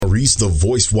Reese the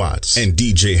Voice Watts and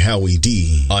DJ Howie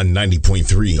D on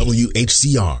 90.3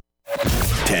 WHCR.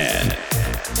 10,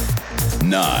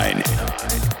 9,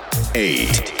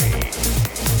 8,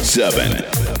 7,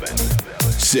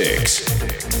 6,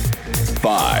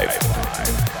 5,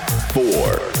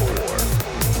 4,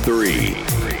 3,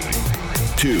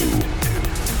 2,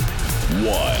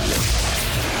 1.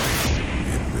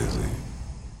 Get busy.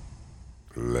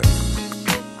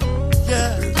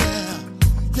 Yeah.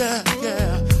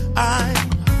 I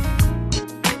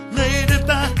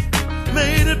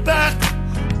made it back.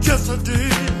 Yes, I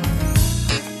did.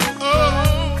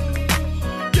 Oh,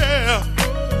 yeah.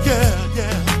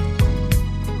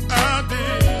 I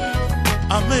did.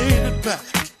 I made it back.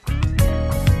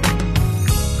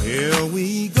 Here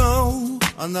we go.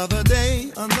 Another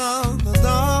day, another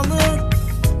dollar.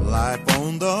 Life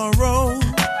on the road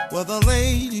where the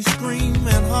ladies scream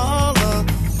and holler.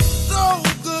 So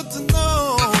good to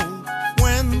know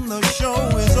when the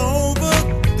show is over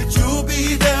that you'll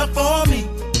be there for me.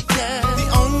 Yeah. The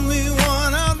only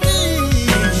one I need.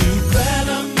 Ain't you glad I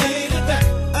made it back?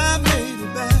 I made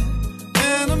it back,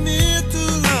 and I'm here to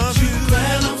love you. Ain't you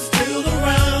glad I'm still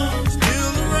around?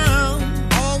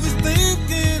 Always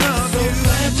thinking of you. So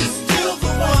glad you're still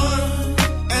the one,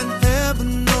 and heaven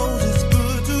knows it's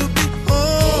good to be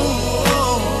home.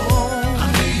 I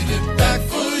made it back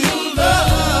for your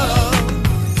love.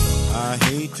 I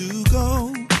hate to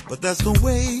go, but that's the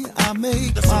way I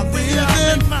make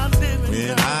my living.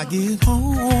 When I get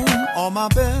home, all my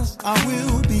best I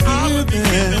will be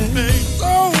giving.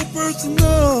 So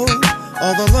personal,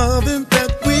 all the loving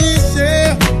that we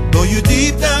share. Though you're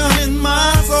deep down in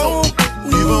my soul,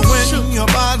 even when your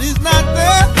body's not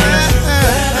there.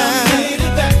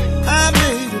 I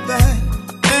made it back,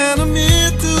 and I'm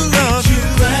here to love you.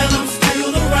 Glad I'm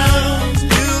still around,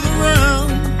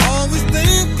 always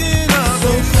thinking of you.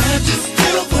 So glad you're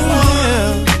still the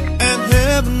one, and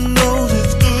heaven knows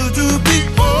it's good to be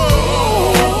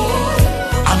home.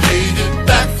 I made it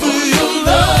back for your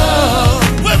love.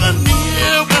 Whether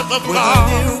near, whether far,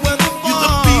 you're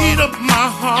the beat of my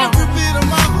heart. Every beat of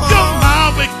my heart. You're my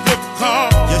wake-up call.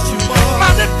 Yes, you are.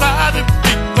 My divided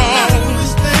big call.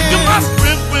 You're my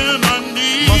strength when I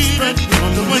need it.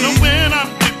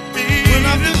 When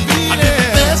I'm defeated, I do the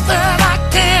best that I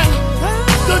can.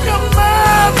 'Cause you're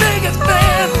my biggest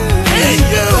fan. Hey,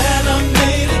 you. Glad I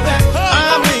made it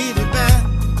back.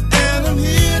 And I'm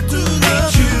here to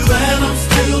love you. Glad I'm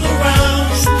still around.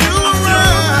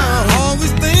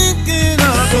 Always thinking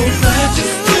of you. So glad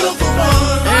you're still the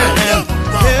one.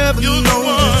 Heaven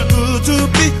knows it's good to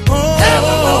be home.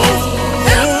 Heaven knows.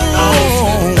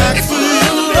 Back for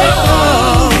your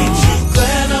love. Ain't you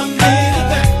glad I made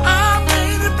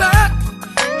it back?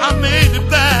 I made it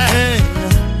back.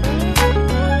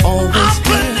 Always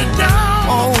putting it down.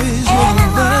 Always wanna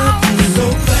love you. So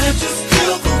glad you're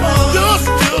still the one. You're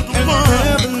still the one.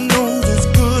 Heaven knows it's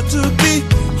good to be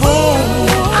home.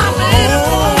 I made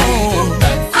it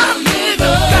back. I made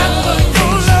it back for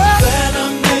your love. Glad I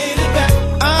made it back.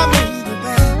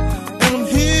 And I'm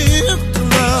here to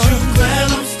love you. Glad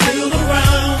I'm still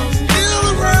around.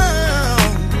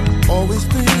 Always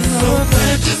thinking of you. So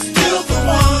glad you're still the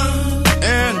one.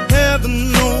 And heaven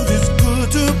knows it's good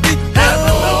to be home.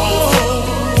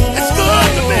 It's good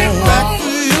to be back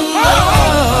for you.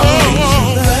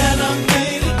 Glad I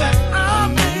made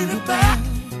it back.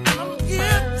 And I'm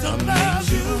here to love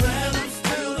you. Glad I'm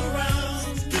still around.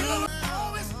 Still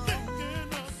always thinking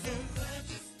of you. Glad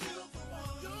you're still the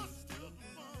one. You're still the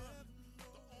one.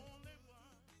 The only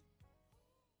one.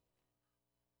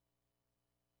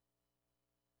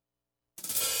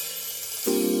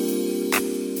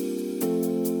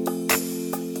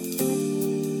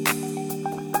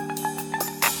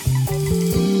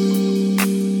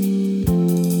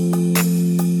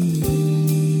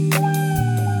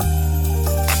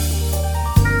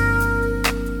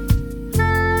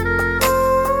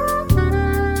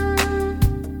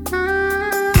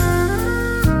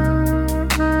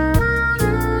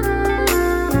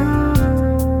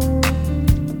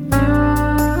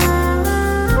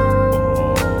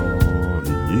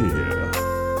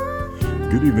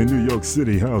 Good evening, New York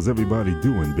City. How's everybody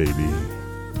doing, baby?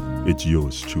 It's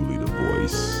yours truly, The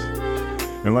Voice.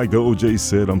 And like the OJ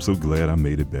said, I'm so glad I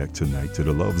made it back tonight to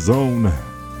the Love Zone.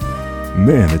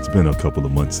 Man, it's been a couple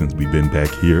of months since we've been back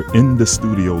here in the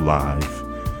studio live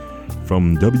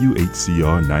from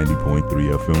WHCR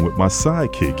 90.3 FM with my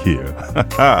sidekick here.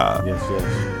 Yes.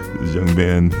 This young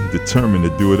man determined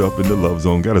to do it up in the Love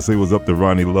Zone. Gotta say what's up to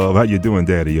Ronnie Love. How you doing,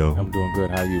 Daddy-O? I'm doing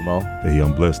good. How you, Mo? Hey,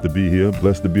 I'm blessed to be here.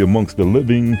 Blessed to be amongst the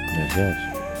living. Yes.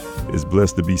 It's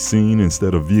blessed to be seen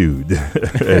instead of viewed.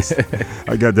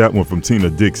 I got that one from Tina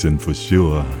Dixon for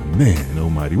sure. Man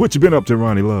almighty. What you been up to,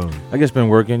 Ronnie Love? I just been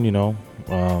working,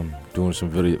 doing some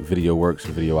video work,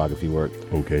 some videography work.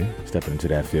 Okay. Stepping into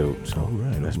that field. So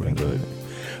that's been good.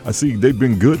 I see they've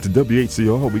been good to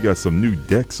WHCR. We got some new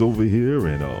decks over here,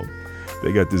 and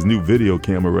they got this new video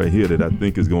camera right here that I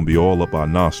think is going to be all up our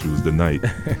nostrils tonight.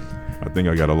 I think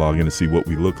I got to log in to see what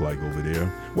we look like over there.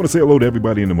 Want to say hello to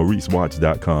everybody in the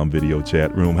MauriceWatch.com video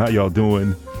chat room. How y'all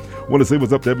doing? Want to say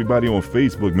what's up to everybody on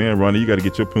Facebook, man. Ronnie, you got to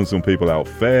get your pencil and paper out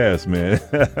fast, man.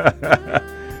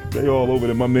 They all over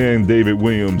there. My man David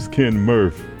Williams, Ken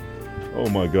Murph. Oh,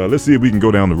 my God. Let's see if we can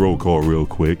go down the roll call real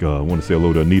quick. I want to say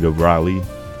hello to Anita Riley.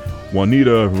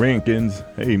 Juanita Rankins.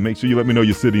 Hey, make sure you let me know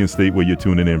your city and state where you're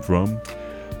tuning in from.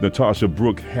 Natasha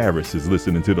Brooke Harris is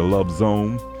listening to the Love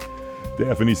Zone.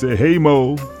 Daphne said, hey,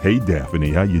 Mo. Hey,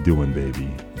 Daphne. How you doing, baby?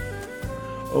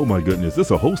 Oh, my goodness.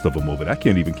 There's a host of them over there. I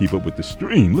can't even keep up with the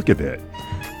stream. Look at that.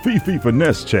 Fifi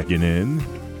Finesse checking in.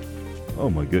 Oh,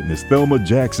 my goodness. Thelma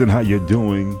Jackson, how you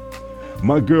doing?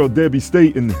 My girl, Debbie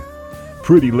Staten.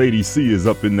 Pretty Lady C is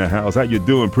up in the house. How you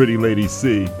doing, Pretty Lady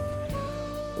C?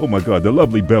 Oh, my God. The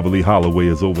lovely Beverly Holloway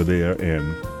is over there.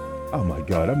 And, oh, my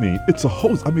God. I mean, it's a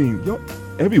host. I mean,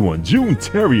 everyone. June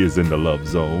Terry is in the Love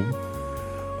Zone.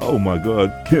 Oh, my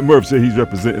God. Ken Murph said he's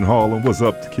representing Harlem. What's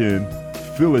up, Ken?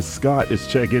 Phyllis Scott is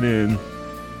checking in.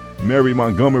 Mary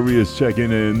Montgomery is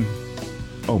checking in.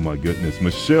 Oh, my goodness.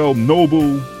 Michelle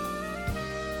Noble.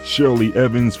 Shirley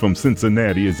Evans from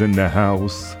Cincinnati is in the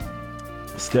house.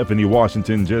 Stephanie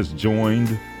Washington just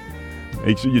joined.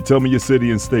 Make sure you tell me your city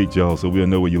and state, y'all, so we'll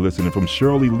know where you're listening from.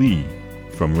 Shirley Lee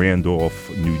from Randolph,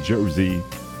 New Jersey.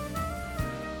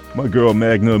 My girl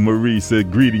Magna Marie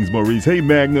said, greetings, Maurice. Hey,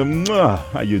 Magna, mwah,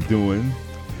 how you doing?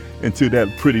 And to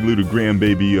that pretty little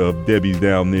grandbaby of Debbie's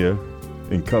down there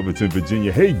in Covington,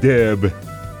 Virginia. Hey, Deb.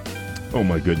 Oh,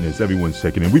 my goodness, everyone's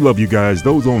checking in. We love you guys.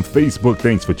 Those on Facebook,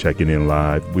 thanks for checking in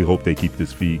live. We hope they keep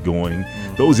this feed going.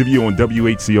 Those of you on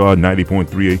WHCR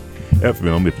 90.3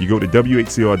 FM, if you go to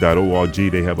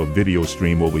WHCR.org, they have a video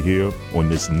stream over here on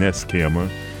this Nest camera.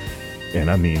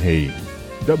 And I mean, hey,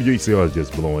 WHCR is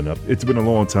just blowing up. It's been a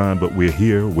long time, but we're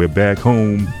here. We're back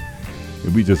home.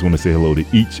 And we just want to say hello to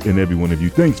each and every one of you.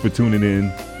 Thanks for tuning in.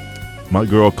 My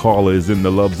girl Carla is in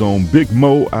the Love Zone. Big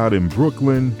Mo out in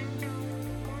Brooklyn.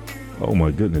 Oh,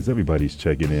 my goodness. Everybody's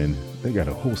checking in. They got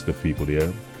a host of people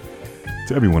there.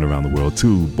 To everyone around the world,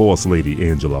 too. Boss Lady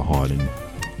Angela Harding.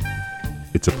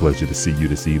 It's a pleasure to see you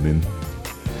this evening.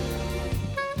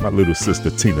 My little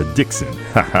sister, Tina Dixon.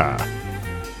 Ha ha.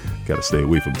 Got to stay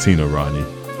away from Tina, Ronnie.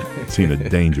 Tina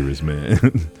dangerous,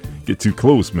 man. Get too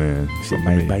close, man.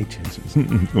 Somebody bite you.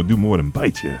 Gonna do more than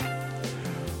bite you.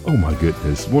 Oh, my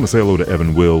goodness. Want to say hello to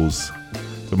Evan Wills.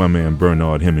 To my man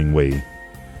Bernard Hemingway.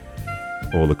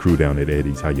 All the crew down at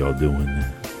Eddie's, how y'all doing?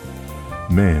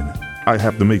 Man, I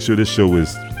have to make sure this show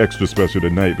is extra special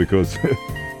tonight because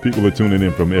people are tuning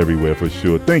in from everywhere for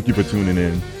sure. Thank you for tuning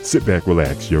in. Sit back,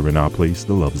 relax. You're in our place,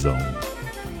 the Love Zone.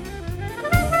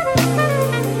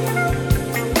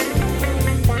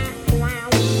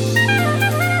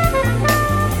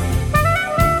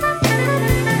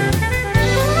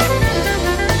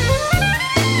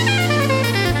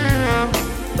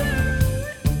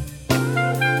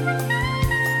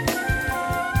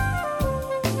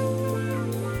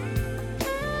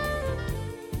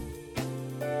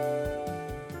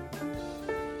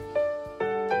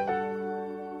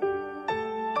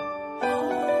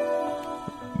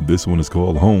 This one is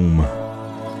called Home.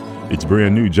 It's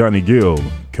brand new, Johnny Gill,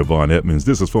 Kevon Edmonds.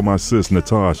 This is for my sis,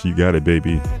 Natasha. You got it,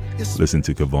 baby. Listen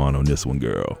to Kevon on this one,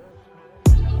 girl.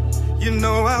 You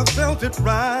know I felt it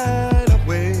right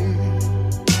away.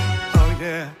 Oh,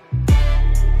 yeah.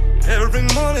 Every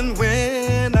morning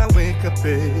when I wake up,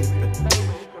 baby,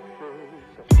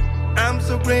 I'm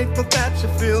so grateful that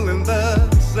you're feeling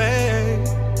the same.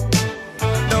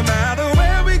 No matter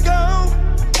where we go,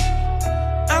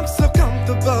 I'm so comfortable.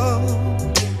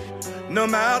 No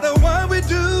matter what we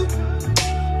do,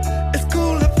 it's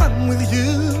cool and fun with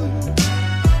you.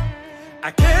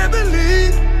 I can't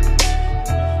believe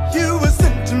you were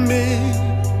sent to me.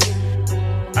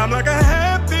 I'm like a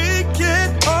happy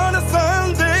kid on a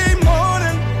Sunday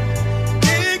morning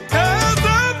because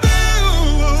of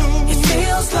you. It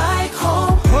feels like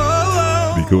home.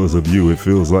 Whoa. Because of you, it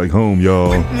feels like home,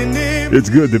 y'all. It's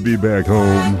good to be back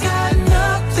home.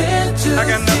 I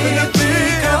got nothing to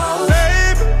feel,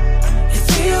 baby. It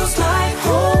feels like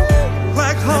home,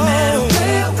 like home.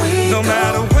 No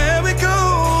matter where we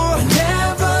go,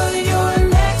 whenever you're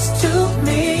next to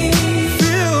me,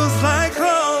 feels like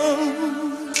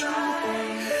home.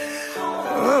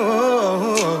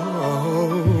 Oh.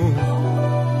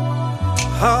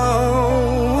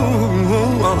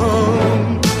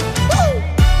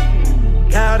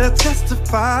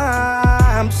 testify,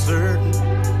 I'm certain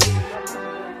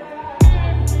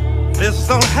this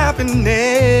don't happen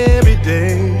every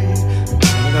day.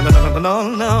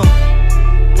 No.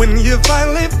 When you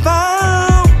finally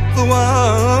found the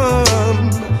one,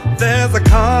 there's a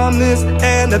calmness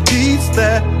and a peace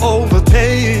that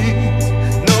overtakes.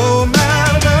 No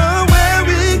matter where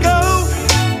we go,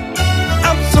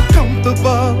 I'm so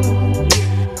comfortable.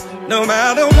 No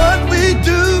matter what we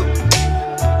do,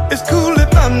 it's cool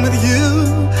if I'm with you.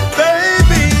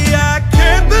 Baby, I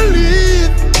can't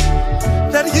believe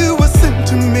that you were sent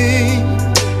to me.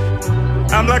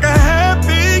 I'm like a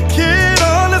happy kid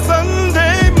on a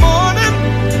Sunday morning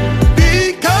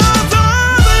because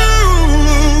of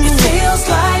you. It feels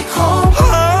like home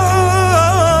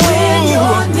when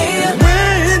you're near.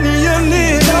 When you're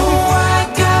near. No, I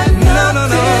got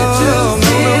nothing to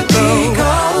think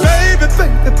of. Baby.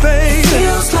 It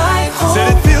feels like home. Said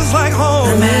it feels like home.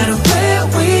 No matter where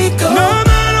we go. No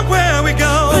matter where we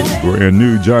go. Brand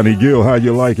new Johnny Gill. How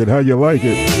you like it? How you like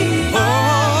it?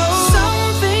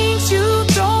 Some things you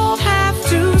don't have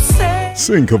to say.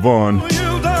 Sing, Kavon.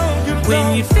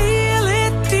 When you feel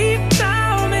it deep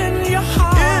down in your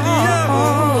heart.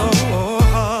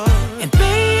 And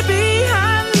baby,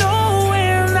 I know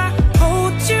when I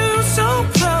hold you so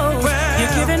close,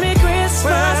 you're giving me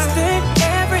Christmas thick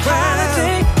every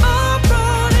holiday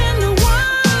abroad in the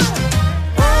wild.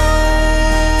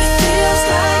 It feels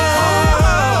like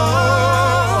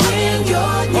home when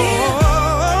you're near.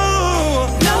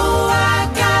 No, I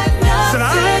got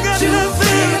nothing to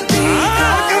fear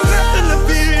because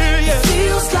it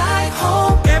feels like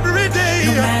home Every day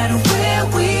no matter where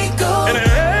we go. and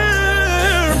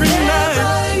every night.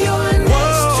 Whenever you're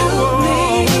next to me,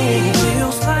 it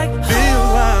feels like Feel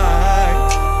like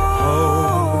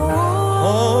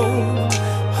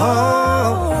home.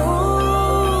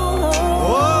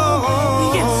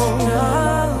 yes, it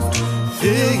does.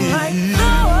 Feel Like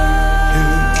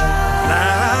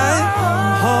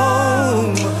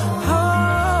home.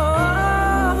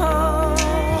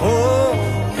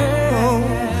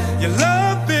 Your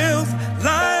love feels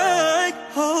like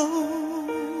home.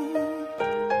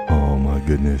 Oh my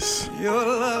goodness. Your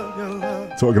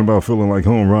love. Talking about feeling like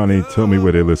home, Ronnie. Tell me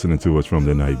where they're listening to us from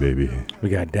tonight, baby. We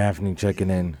got Daphne checking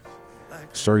in,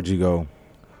 Sergio,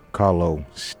 Carlo,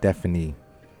 Stephanie,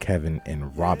 Kevin,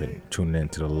 and Robin tuning in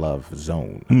to the Love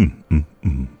Zone.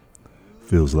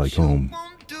 Feels like home.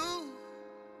 Won't do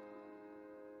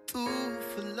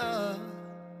for love.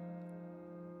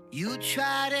 You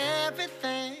tried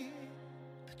everything,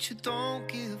 but you don't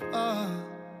give up.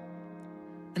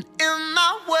 And in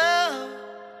my world,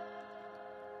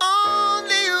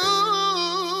 only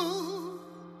you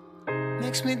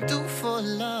makes me do for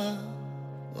love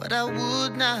what I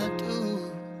would not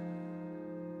do.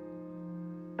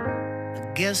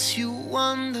 I guess you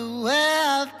wonder where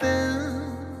I've been.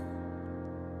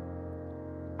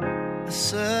 I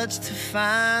searched to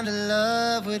find a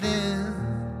love within.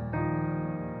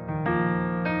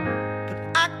 But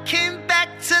I came back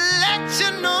to let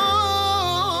you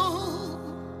know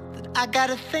that I got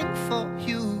a thing for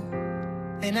you,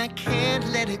 and I can't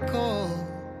let it go.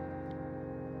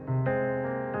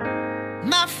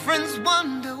 My friends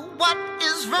wonder what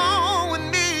is wrong with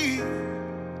me.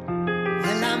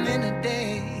 Well, I'm in a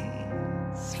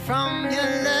daze from your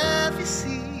love, you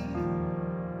see.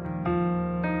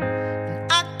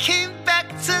 And I came back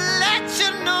to let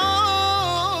you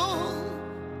know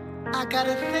I got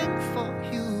a thing for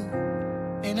you,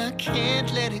 and I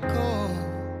can't let it go.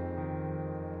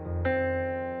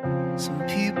 Some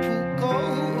people go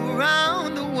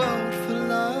around the world for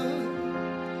love,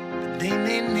 but they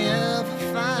may never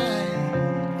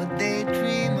find what they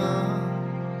dream of.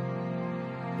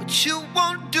 What you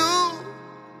won't do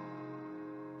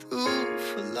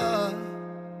for love.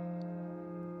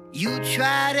 You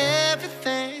tried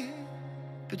everything,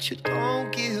 but you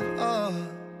don't give up.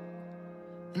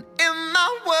 And in my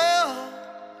world,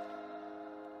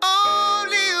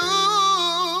 only you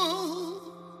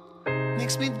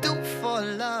makes me do for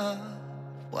love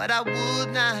what I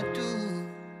would not do.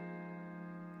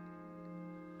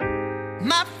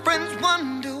 My friends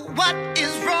wonder what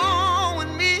is wrong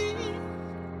with me.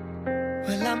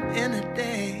 Well, I'm in a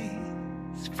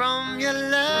daze from your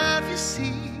love, you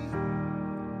see.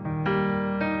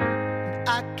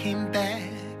 I came back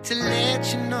to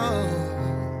let you know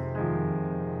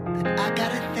that I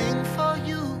got a thing for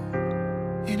you,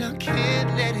 and I can't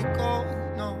let it go,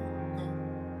 no.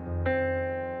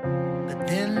 But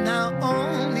then I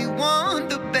only want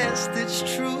the best that's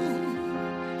true.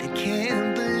 They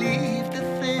can't believe the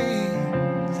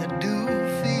things I do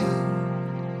for you.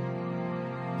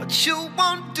 What you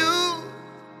won't do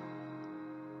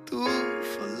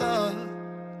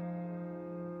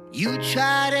You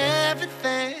tried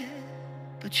everything,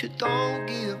 but you don't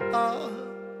give up.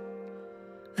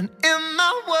 And in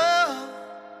my world,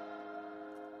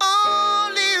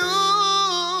 only you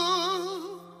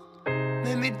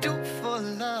made me do for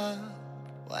love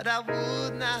what I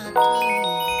would not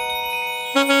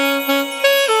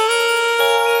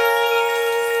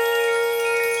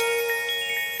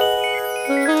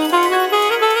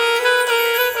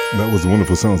do. That was the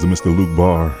wonderful sounds of Mr. Luke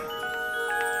Barr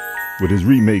with his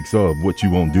remakes of What You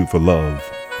Won't Do for Love.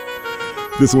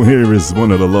 This one here is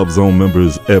one of the Love Zone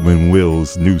members, Edwin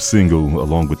Wills' new single,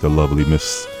 along with the lovely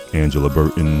Miss Angela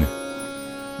Burton.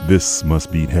 This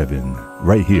Must Be Heaven,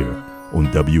 right here on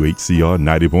WHCR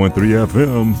 90.3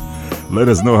 FM. Let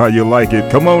us know how you like it.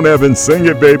 Come on, Evan, sing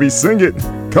it, baby, sing it.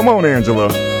 Come on, Angela.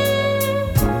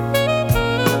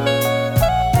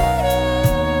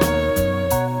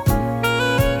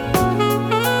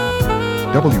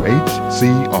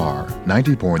 WHCR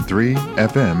 90.3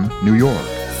 FM, New York.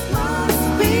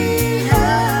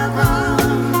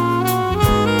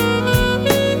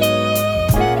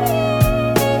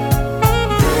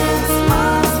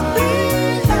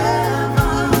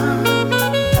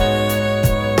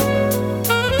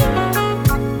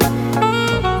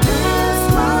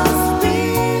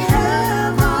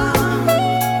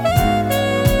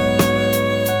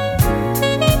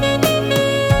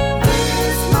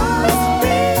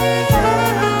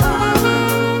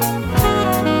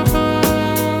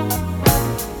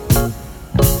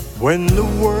 When the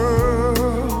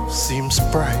world seems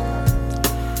bright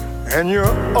and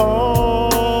you're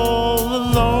all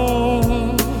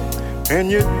alone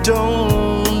and you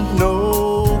don't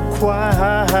know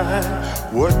quite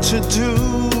what to do,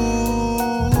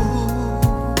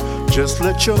 just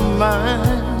let your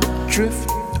mind drift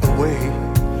away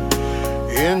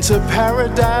into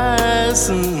paradise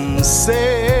and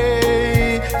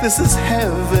say, this is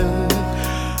heaven.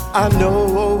 I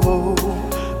know,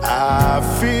 I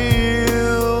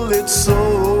feel it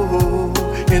so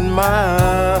in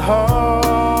my heart.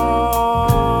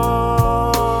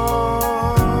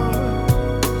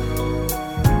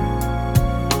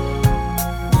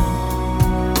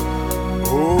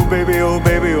 Oh baby, oh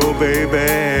baby, oh baby.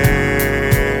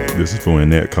 This is for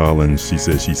Annette Collins. She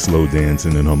says she's slow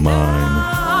dancing in her mind.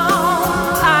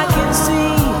 I can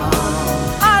see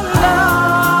our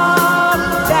love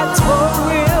that's for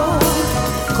real,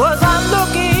 'cause I'm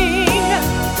looking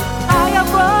high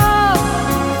above.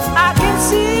 I can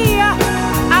see, I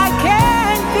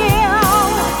can feel.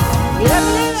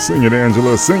 Sing it,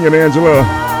 Angela. Sing it, Angela.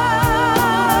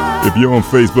 If you're on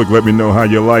Facebook, let me know how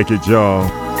you like it, y'all.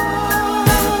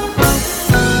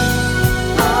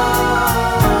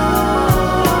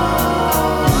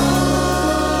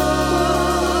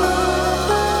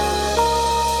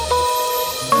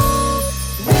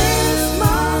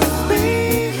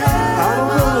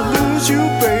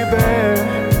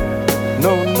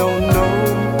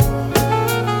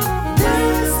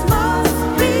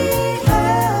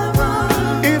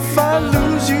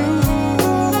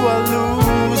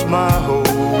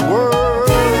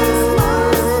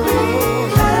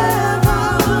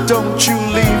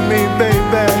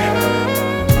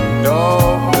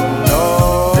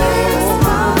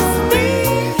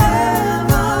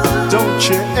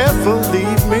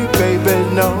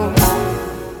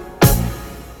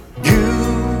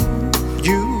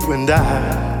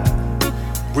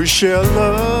 We share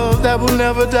love that will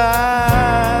never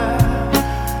die,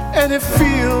 and it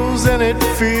feels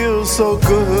so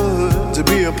good to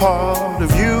be a part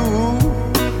of you.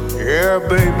 Yeah,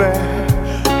 baby,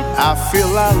 I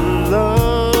feel I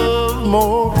love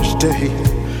more each day,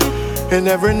 and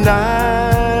every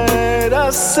night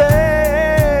I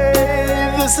say,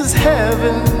 this is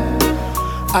heaven.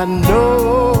 I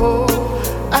know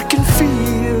I can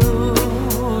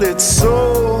feel it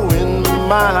so in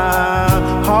my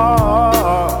heart.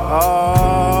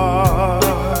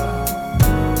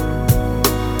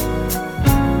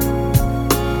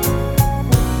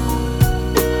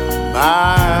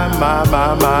 My.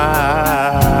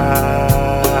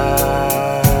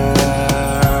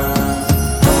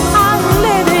 I'm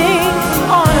living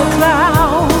on a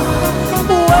cloud,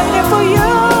 waiting for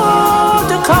you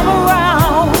to come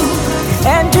around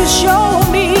and to show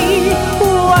me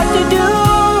what to do.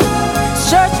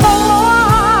 Search for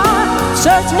more,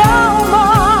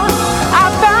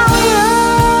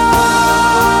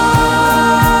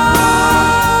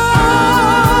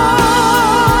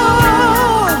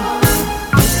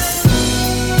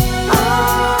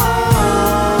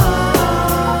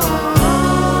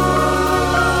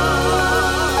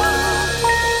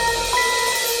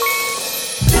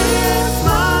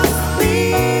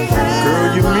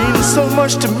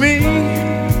 much to me.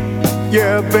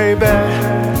 Yeah, baby,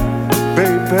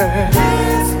 baby.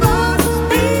 This must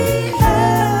be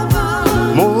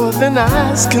heaven. More than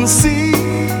eyes can see.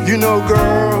 You know,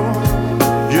 girl,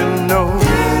 you know.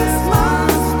 This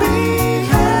must be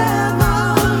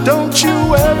heaven. Don't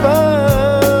you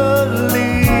ever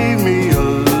leave me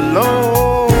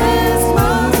alone. This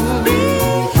must be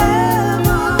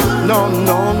heaven. No,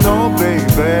 no, no, baby.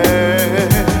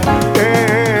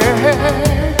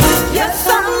 Yes,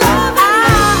 I'm loving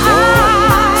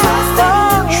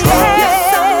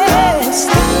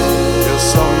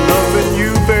Yes, I'm loving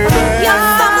you, baby.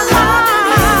 Yes, I'm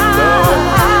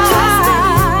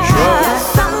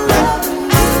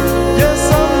Yes,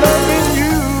 I'm loving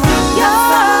you.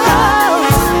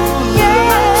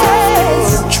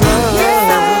 Trust.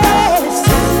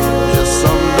 Yes,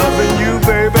 I'm loving you,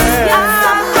 baby.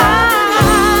 Trusting you,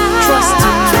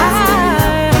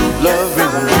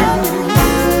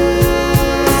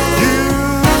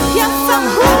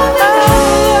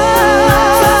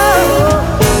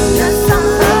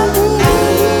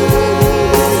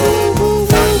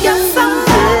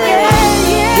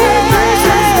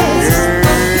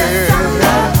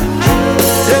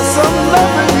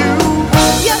 loving you.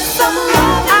 Yes, I'm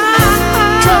loving you.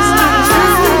 Trusting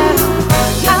you.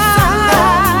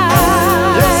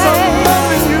 Yes, I'm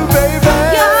loving you, baby.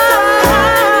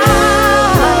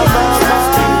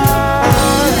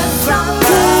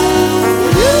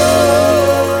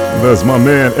 That's my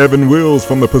man Evan Wills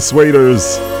from the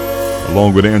Persuaders,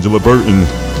 along with Angela Burton,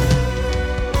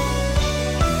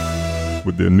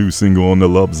 with their new single On the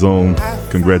Love Zone.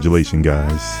 Congratulations,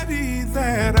 guys.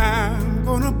 That I'm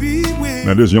gonna be with.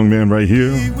 Now this young man right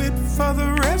here, For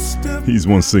the rest of he's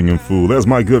one singing fool. That's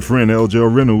my good friend LJ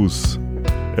Reynolds.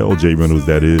 LJ Reynolds,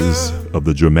 that is, of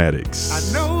the Dramatics. I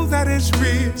know that it's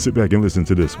real. Sit back and listen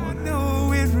to this one. I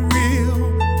know it's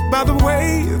real by the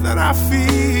way that I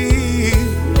feel.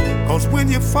 'Cause when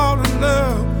you fall in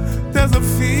love, there's a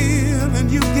feeling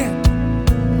you get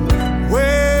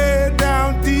way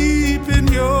down deep in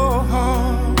your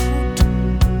heart.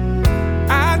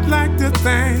 I'd like to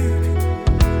thank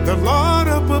the Lord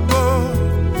up above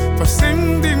for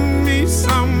sending me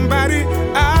somebody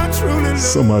I truly love.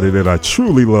 Somebody that I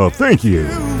truly love. Thank you.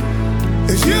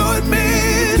 It's you and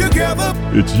me together,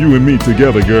 It's you and me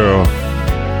together, girl.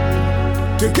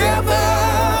 together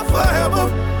forever.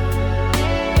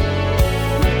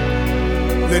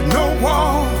 Let no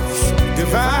walls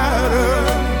divide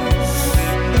us.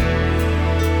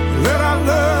 Let our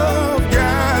love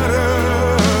guide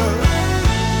us.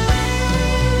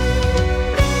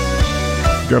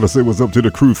 Gotta say what's up to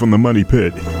the crew from the Money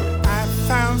Pit. I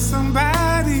found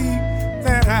somebody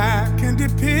that I can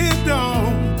depend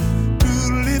on to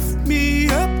lift me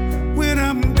up when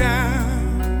I'm down.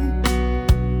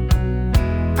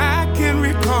 I can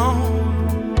recall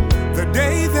the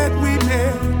day that we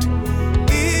met.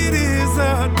 It is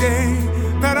a day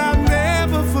that I'll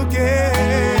never forget.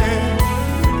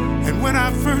 And when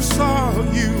I first saw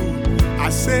you, I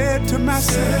said to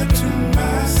myself,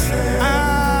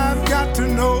 I've got to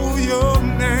know your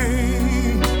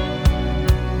name.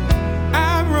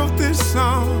 I wrote this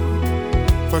song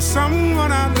for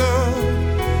someone I love.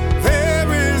 There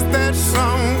is that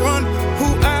someone who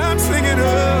I'm singing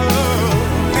of.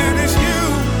 And it's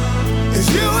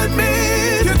you and me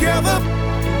together.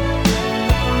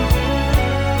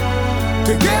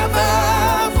 Together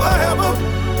forever.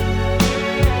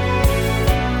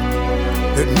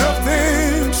 That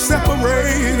nothing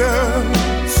separates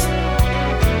us.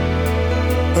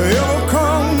 Ever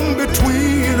come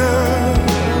between us.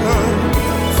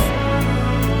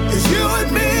 It's you and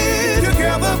me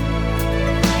together.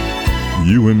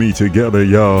 You and me together,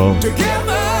 y'all.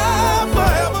 Together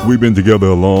forever. We've been together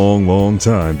a long, long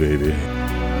time, baby.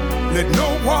 Let no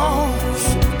walls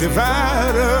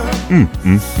divide us.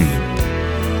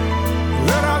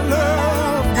 Let our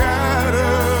love guide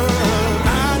us.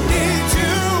 I need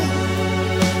you.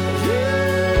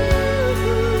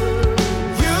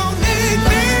 You need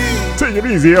me. Take it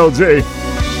easy, LJ.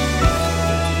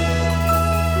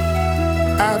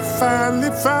 I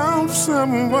finally found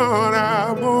someone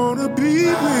I wanna be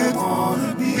with.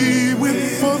 Be with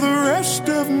for the rest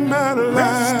of my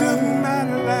life.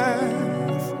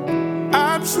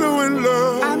 I'm so in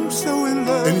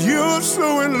love. And you're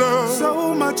so in love.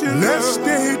 So much in love. Let's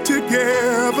stay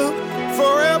together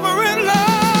forever in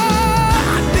love.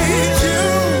 I need you.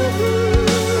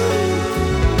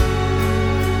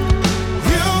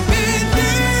 You need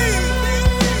me.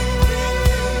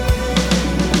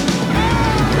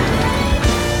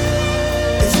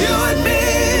 It's you and me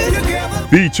together.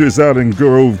 Beatrice out in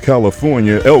Grove,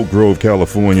 California, Elk Grove,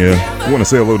 California. I want to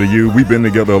say hello to you. We've been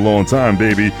together a long time,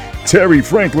 baby. Terry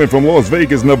Franklin from Las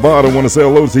Vegas, Nevada. Want to say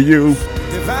hello to you.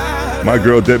 My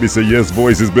girl Debbie said, yes,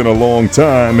 voice, it's been a long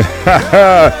time.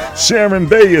 Sharon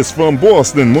Bay is from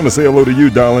Boston. Want to say hello to you,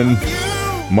 darling.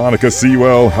 Monica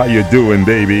Sewell, how you doing,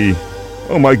 baby?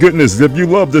 Oh, my goodness, if you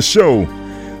love the show,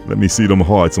 let me see them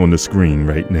hearts on the screen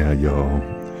right now, y'all.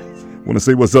 Want to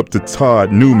say what's up to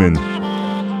Todd Newman.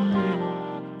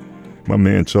 My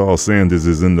man Charles Sanders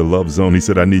is in the love zone. He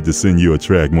said, I need to send you a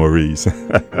track, Maurice.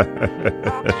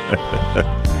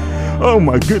 Oh,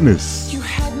 my goodness.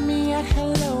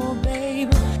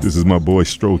 This is my boy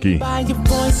Strokey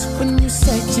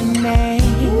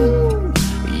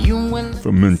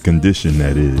from Mint Condition,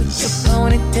 that is.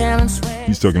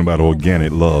 He's talking about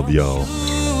organic love, y'all.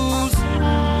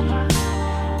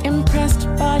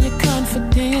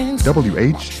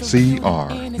 WHCR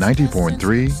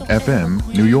 90.3 FM,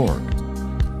 New York.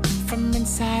 From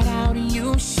inside out,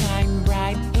 you shine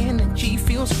bright. Energy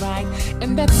feels right,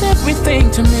 and that's everything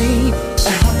to me.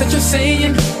 I hope that you're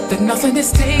saying that nothing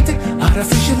is tainted,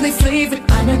 artificially flavored.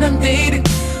 I'm inundated,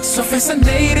 so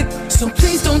fascinated. So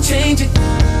please don't change it.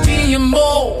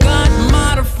 DMO, God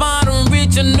modified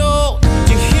original.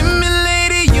 You hear me,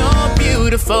 lady? You're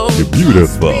beautiful. You're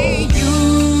beautiful.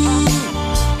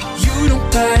 You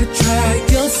don't gotta try,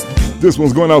 just this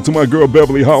one's going out to my girl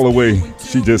Beverly Holloway.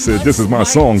 She just said, this is my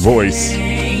song voice.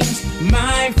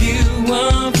 My view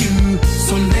of you,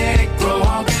 so let it grow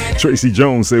organic. Tracy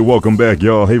Jones say, welcome back,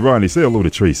 y'all. Hey, Ronnie, say hello to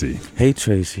Tracy. Hey,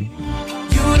 Tracy.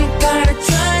 You don't gotta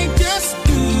try, just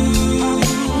do.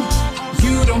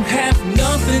 You don't have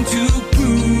nothing to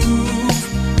prove.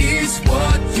 It's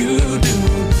what you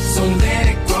do, so let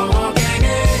it grow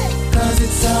organic. Cause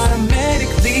it's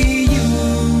automatically you.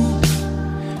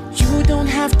 You don't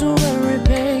have to worry,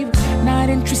 babe. Not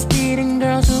interested in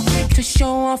girls who quick to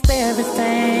show off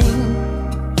everything.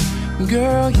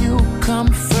 Girl, you come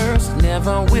first,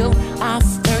 never will I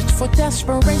search for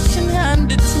desperation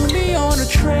handed to me on a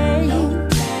tray.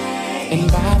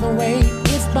 And by the way,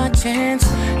 if by chance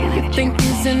you think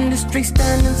this industry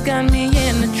standard's got me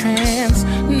in a trance,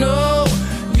 no,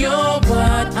 you're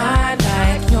what I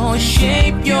like. Your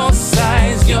shape, your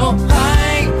size, your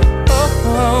height.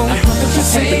 I hope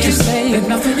that you say that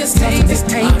nothing is tainted,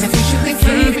 artificially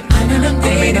flavored. I'm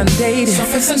inundated, so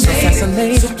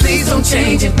fascinated. So please don't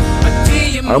change it.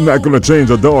 I'm not gonna change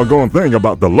a doggone thing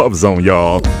about the love zone,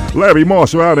 y'all. Larry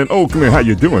Marshall out in Oakland, how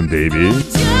you doing, baby?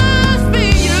 Just for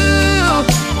you.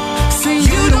 So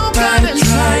you don't gotta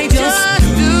try, just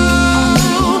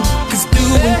do. Cause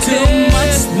doing too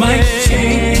much might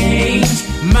change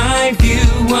my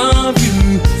view of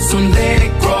you. So let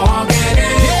it grow organic.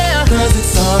 Cause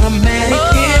it's automatic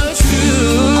and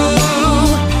true.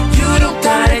 You don't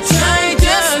gotta try,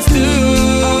 just do.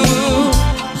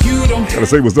 You don't Gotta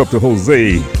say what's up to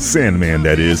Jose Sandman,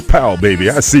 that is. Pal, baby,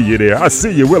 I see you there. I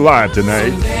see you. We're live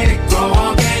tonight. let it grow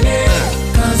organic.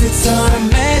 Cause it's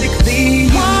automatically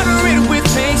you. Water it with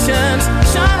patience.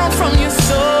 Shine on from your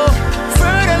soul.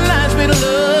 Fertilize with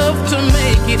love to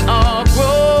make it all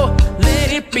grow.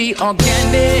 Let it be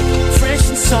organic, fresh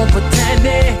and so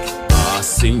botanic.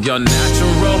 See your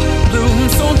natural bloom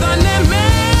so dynamic.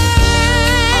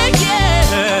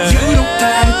 Yeah. You don't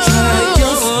gotta try,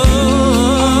 just do.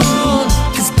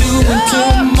 Cause doing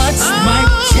too much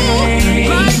might change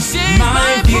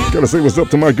my view. Gotta say what's up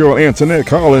to my girl Antoinette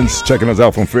Collins, checking us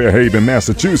out from Fairhaven,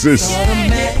 Massachusetts.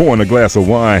 Pouring a glass of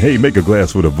wine. Hey, make a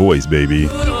glass for the voice, baby.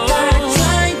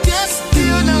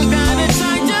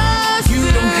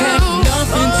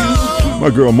 My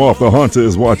girl Martha Hunter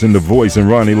is watching The Voice and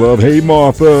Ronnie Love. Hey,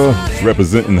 Martha,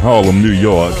 representing Harlem, New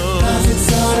York.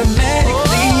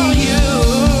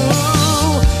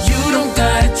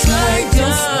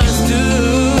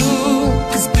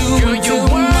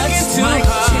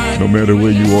 No matter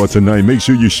where you are tonight, make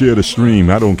sure you share the stream.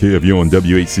 I don't care if you're on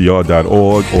WHCR.org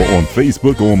or on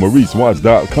Facebook or on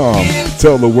MauriceWatts.com.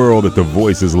 Tell the world that The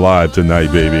Voice is live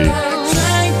tonight, baby.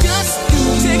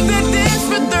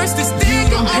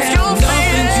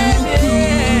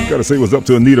 Gotta say what's up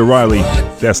to Anita Riley.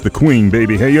 That's the queen,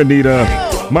 baby. Hey,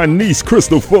 Anita. My niece,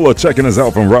 Crystal Fuller, checking us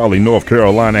out from Raleigh, North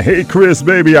Carolina. Hey, Chris,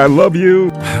 baby, I love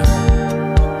you.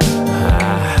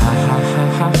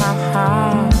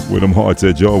 Where them hearts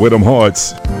at, y'all? Where them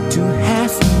hearts? To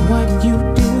have what you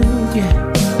do,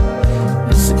 yeah.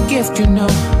 It's a gift, you know.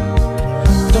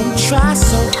 Don't try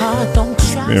so hard, don't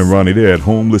try. Man, Ronnie, they're at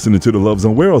home listening to the Love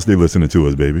Zone. Where else they listening to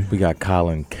us, baby? We got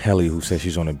Colin Kelly, who says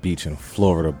she's on the beach in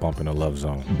Florida bumping the Love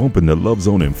Zone. Bumping the Love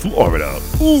Zone in Florida.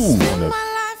 Ooh. My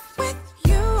life with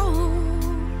you.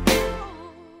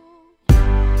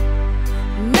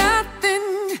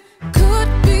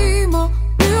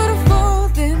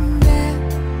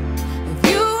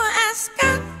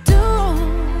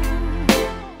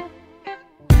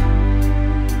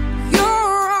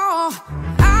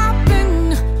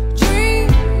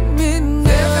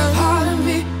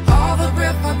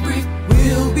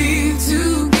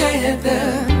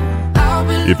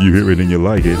 you hear it and you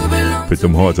like it, put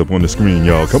them hearts up on the screen,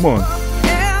 y'all. Come on.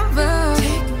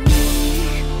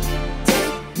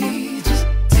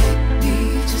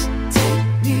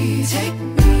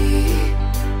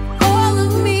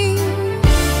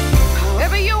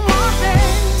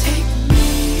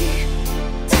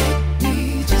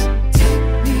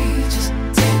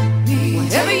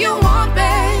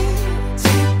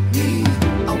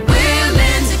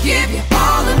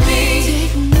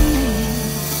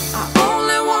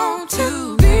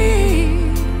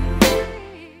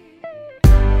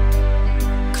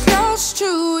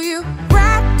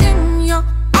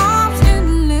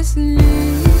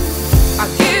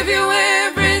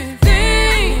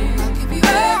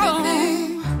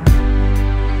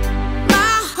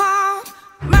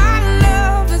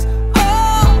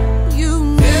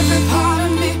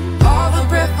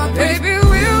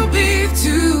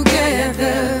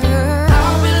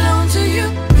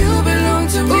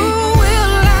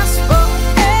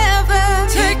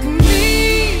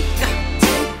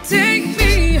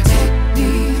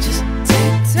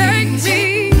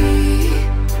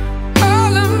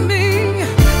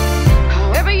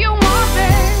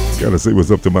 Say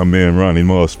what's up to my man Ronnie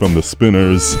Moss from the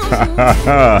Spinners.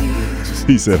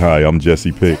 He said hi, I'm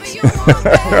Jesse Picks.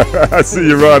 I see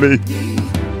you, Ronnie.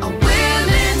 I'm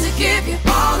willing to give you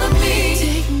all of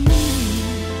me.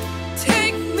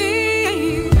 Take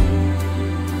me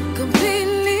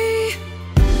completely.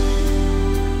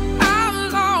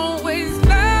 I'll always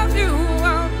love you.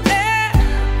 I'll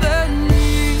never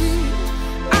leave.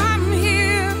 I'm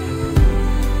here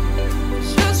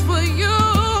just for you.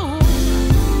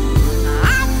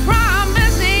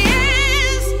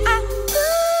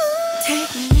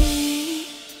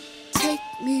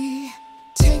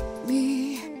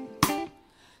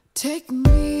 Take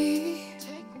me,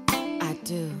 I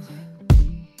do.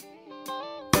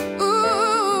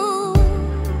 Ooh,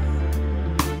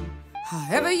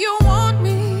 however you want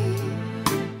me,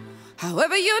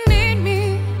 however you need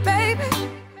me, baby.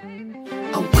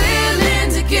 I'm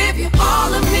willing to give you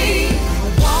all of me. I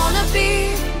wanna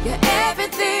be your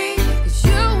everything, 'cause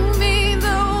you mean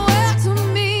the world to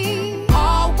me.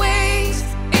 Always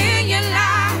in your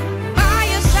life, by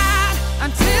your side,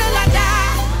 until I die.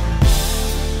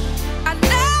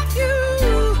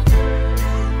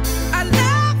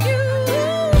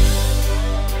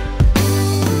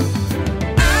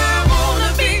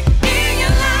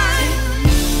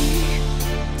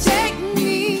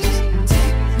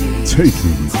 Take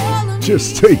me,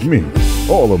 just take me,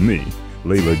 all of me.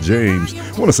 Layla James.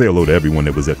 I want to say hello to everyone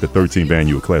that was at the 13th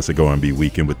annual Classic R&B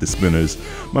Weekend with the Spinners.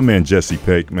 My man Jesse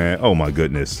Peck, man. Oh my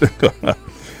goodness.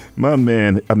 My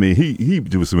man, I mean, he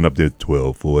was doing up there at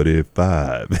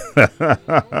 12:45.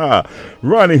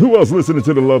 Ronnie, who else listening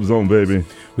to the Love Zone, baby?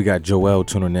 We got Joel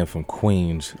tuning in from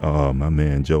Queens. Oh, my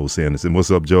man, Joe Sanderson. What's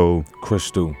up, Joe?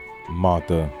 Crystal,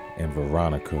 Martha, and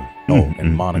Veronica.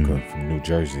 And Monica from New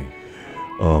Jersey.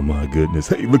 Oh, my goodness.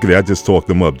 Hey, look at that. I just talked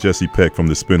them up. Jesse Peck from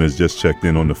the Spinners just checked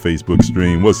in on the Facebook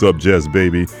stream. What's up, Jess,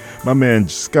 baby? My man,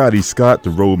 Scotty Scott,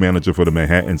 the road manager for the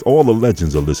Manhattans. All the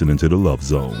legends are listening to the Love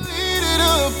Zone.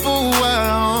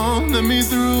 Let me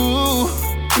through.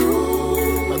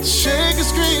 Not shaking,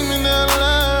 screaming out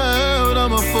loud.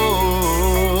 I'm a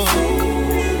fool.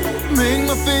 Make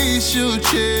my face your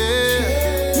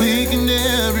chair. Leaking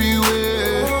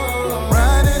everywhere.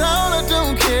 Ride it on, I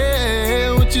don't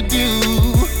care what you do.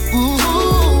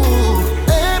 Ooh.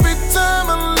 Every time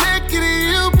I lick it,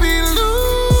 you be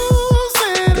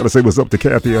losing. Gotta say what's up to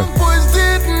Kathia. Boys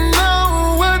didn't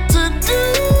know what to do.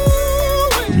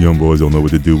 Young boys don't know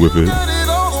what to do with it.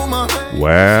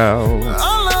 Wow.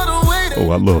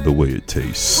 Oh, I love the way it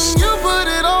tastes. You put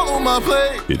it on my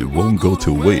plate. It won't go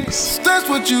to waste. That's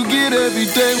what you get every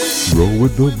day. Roll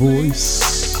with the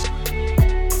voice.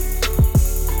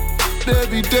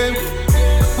 Every day.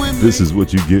 This is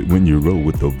what you get when you roll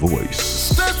with the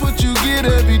voice. That's what you get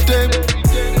every day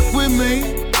with me.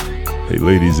 Hey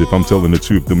ladies, if I'm telling the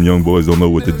truth, them young boys don't know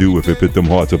what to do with it. Put them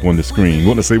hearts up on the screen.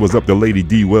 Want to say what's up to Lady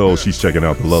D Wells? She's checking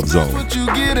out the Love Zone. That's what you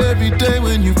get every day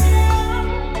when you.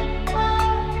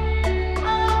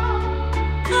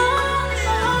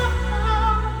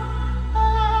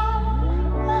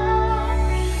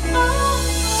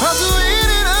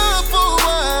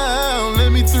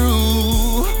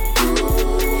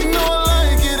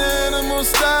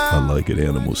 Like it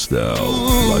animal style,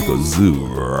 like a zoo.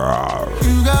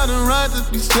 You got a right to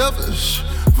be selfish.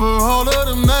 For all of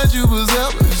them nights you was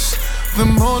helpless. The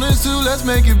mornings too, let's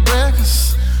make it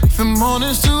breakfast. The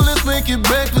mornings too, let's make it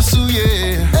breakfast. So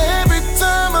yeah, every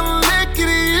time I lick it,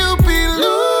 you be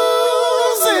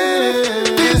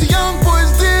losing. These young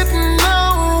boys didn't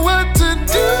know what to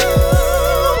do.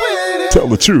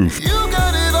 truth. You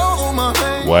got it all on my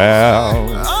face. Wow.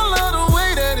 I love the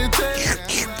way that it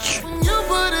tastes. When you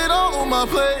put it all on my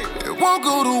plate, it won't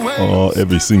go to waste. Oh,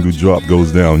 every single drop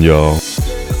goes down, y'all.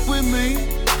 With me.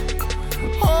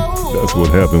 That's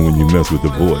what happened when you mess with the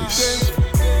voice.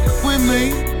 With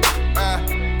me.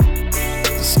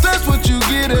 That's what you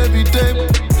get every day.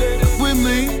 With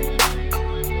me.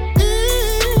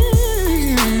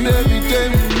 Every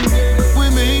day.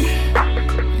 With me.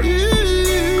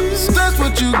 That's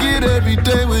what you get every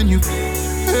day when you.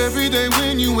 Every day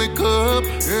when you wake up,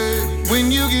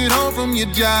 when you get home from your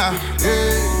job,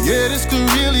 yeah, this could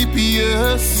really be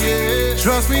us.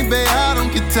 Trust me, babe, I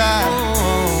don't get tired.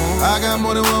 I got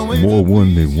more than one way. More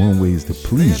than one ways to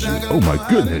please you. Oh my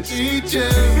goodness.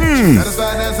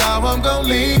 That's how I'm gonna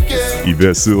leave you.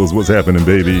 Yvette Sills, what's happening,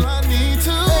 baby? Every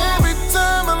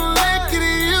time I like it,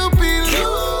 you be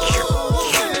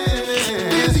losing.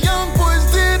 These young boys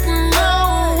didn't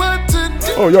know what to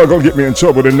do. Oh, y'all gonna get me in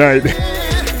trouble tonight.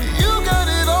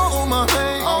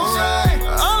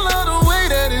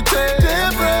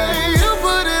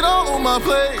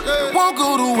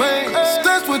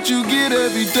 You get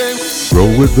every day.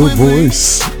 Roll with the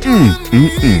voice.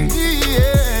 Every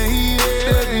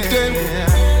day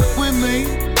with me.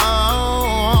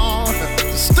 Oh,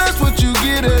 that's what you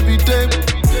get every day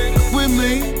with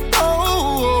me.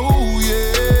 Oh,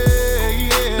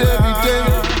 yeah. Every day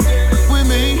with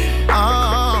me.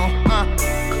 Oh,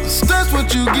 that's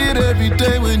what you get every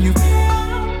day when you.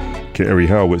 Carrie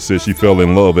Howard says she fell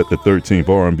in love at the 13th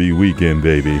R&B weekend,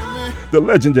 baby. The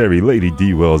legendary Lady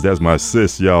D Wells, that's my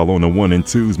sis, y'all, on the 1 and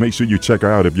 2s. Make sure you check her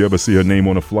out if you ever see her name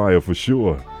on a flyer for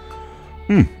sure.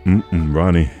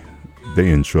 Ronnie, they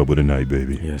in trouble tonight,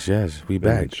 baby. Yes, we They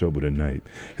back. in trouble tonight.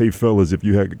 Hey, fellas, if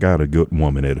you got a good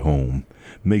woman at home,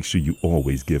 make sure you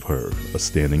always give her a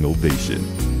standing ovation.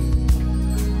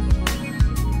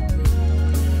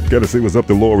 Gotta say what's up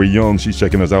to Lori Young. She's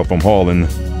checking us out from Harlan.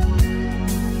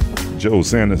 Joe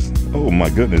Sanders. Oh, my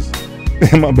goodness.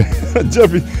 My bad.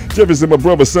 Jeffy said my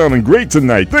brother's sounding great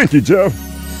tonight. Thank you, Jeff.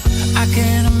 I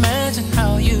can't imagine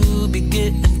how you be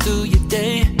getting through your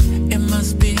day. It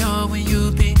must be hard when you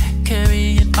be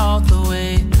carrying all the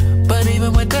weight. But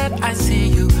even with that, I see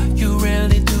you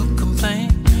rarely do complain.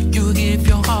 You give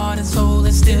your heart and soul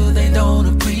and still they don't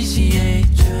appreciate.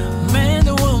 Man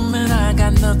or woman, I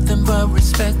got nothing but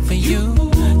respect for you.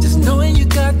 Just knowing you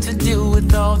got to deal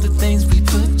with all the things we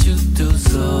put you through.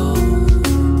 So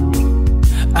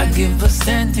I give a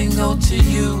standing O to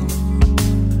you.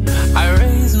 I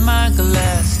raise my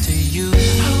glass to you.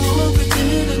 I won't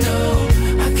pretend to know.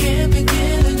 I can't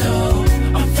begin to know.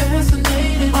 I'm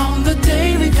fascinated on the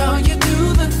daily how you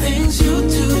do the things you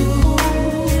do.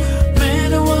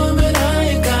 Man or woman, I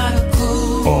ain't got a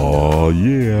clue. Oh,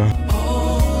 yeah.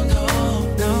 Oh, no.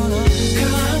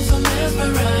 Girl, I'm so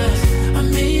mesmerized.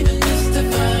 I'm even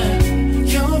mystified.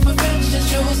 Your perfection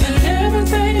shows in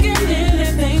everything and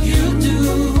anything you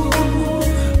do.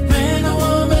 Man or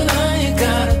woman, I ain't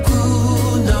got a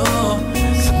clue, no.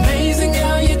 It's amazing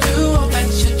how you do all that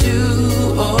you do.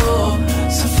 Oh,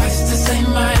 suffice to say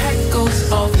my hat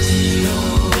goes off to you.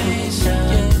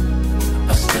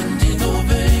 A standing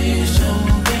ovation.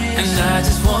 And I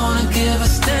just wanna give a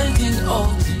standing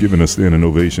ovation. Giving a standing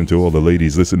ovation to all the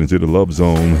ladies listening to the Love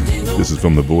Zone. This is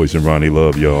from The Voice and Ronnie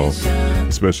Love, y'all.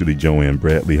 Especially Joanne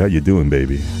Bradley. How you doing,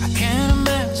 baby? I can't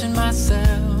imagine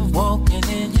myself walking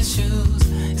in your shoes.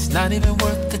 It's not even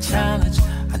worth the challenge.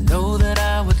 I know that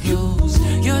I would lose.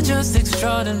 You're just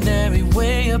extraordinary,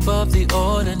 way above the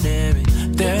ordinary.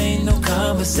 There ain't no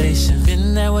conversation.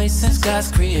 Been that way since God's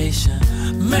creation.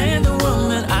 Man or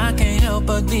woman, I can't help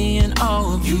but be in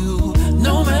awe of you.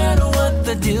 No matter what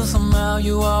the deal, somehow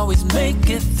you always make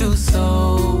it through.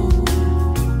 So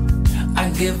I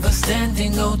give a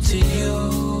standing O to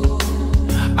you.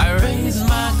 I raise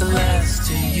my glass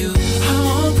to you. I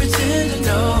won't pretend to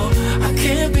know. I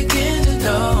can't begin to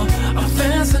know. I'm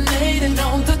fascinated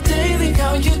on the daily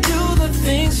how you do the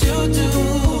things you do.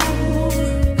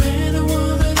 Man or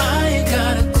woman, I ain't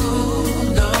got a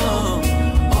clue, no.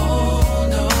 Oh,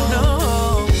 no.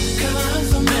 Girl, I'm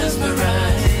so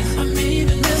mesmerized. I'm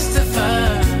even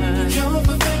mystified. Your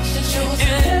perfection shows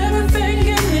in everything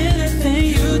and anything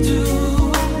you do.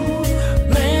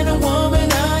 Man or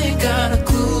woman, I ain't got a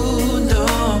clue, no.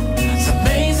 It's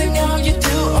amazing how you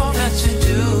do all that you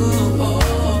do. Oh,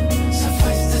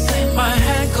 suffice to say my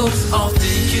hat goes off to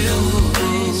you.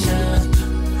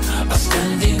 A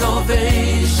standing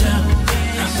ovation.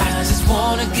 I just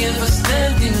wanna give a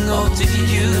standing O to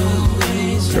you.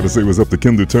 Gotta say what's up to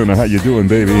Kendall Turner. How you doing,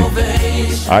 baby?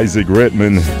 Isaac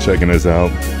Redmond checking us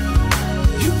out.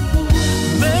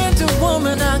 Man to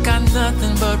woman, I got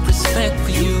nothing but respect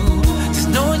for you.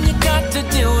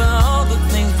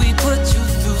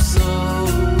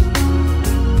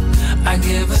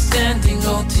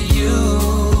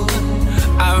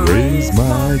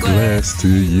 glass to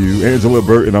you. Angela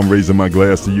Burton, I'm raising my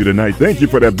glass to you tonight. Thank you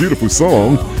for that beautiful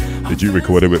song that you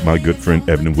recorded with my good friend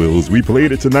Evan Wills. We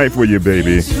played it tonight for you,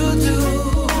 baby.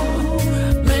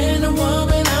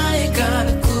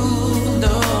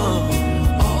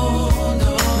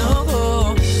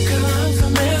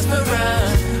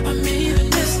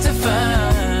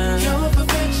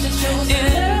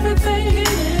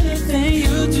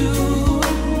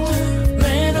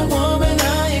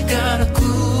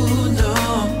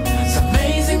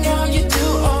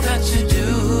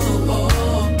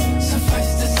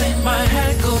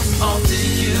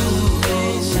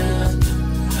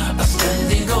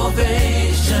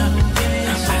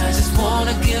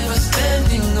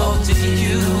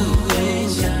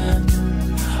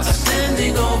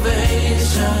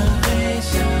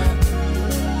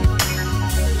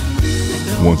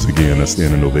 Once again, a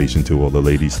standing ovation to all the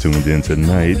ladies tuned in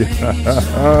tonight.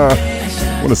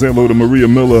 Want to say hello to Maria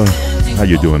Miller. How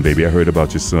you doing, baby? I heard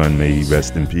about your son. May he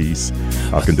rest in peace.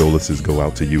 Our condolences go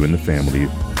out to you and the family.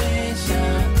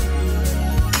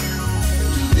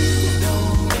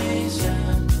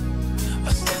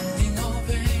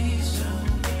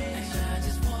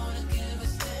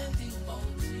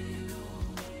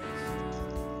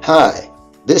 Hi,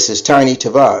 this is Tiny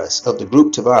Tavares of the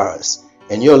group Tavares,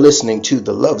 and you're listening to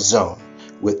The Love Zone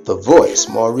with the voice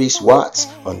Maurice Watts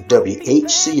on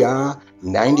WHCR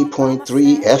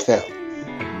 90.3 FM.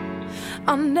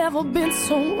 I've never been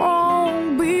so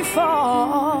wrong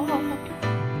before.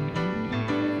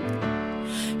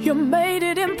 You made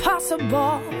it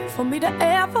impossible for me to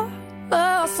ever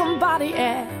love somebody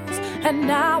else, and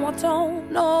now I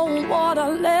don't know what I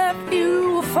left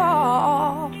you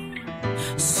for.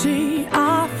 See,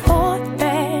 I thought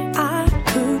that I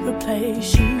could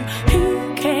replace you.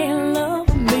 You can't love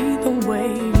me the way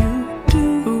you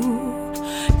do.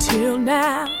 Till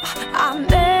now, I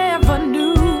never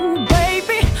knew,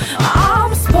 baby.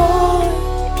 I'm spoiled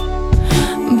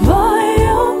by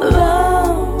your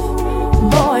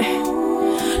love, boy.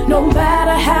 No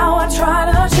matter how I try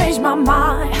to change my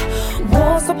mind,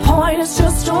 what's the point? It's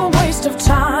just a waste of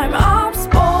time. I'm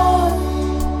spoiled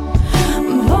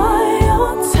by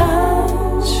your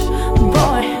touch,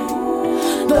 boy.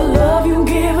 The love you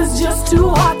give is just too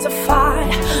hard to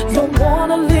find. Don't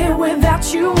wanna live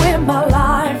without you in my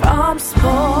life. I'm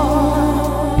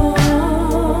spoiled.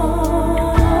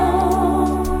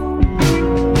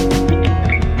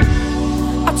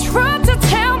 I tried to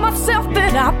tell myself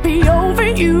that I'd be over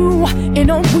you in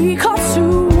a week or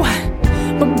two,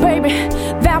 but baby,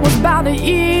 that was about a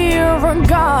year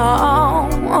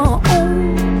ago.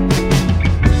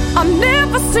 I've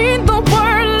never seen the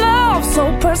word love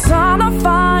so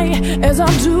personified as I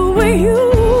do with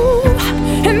you,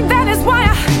 and that is why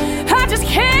I just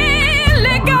can't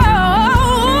let go.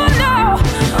 No,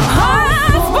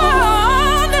 I'm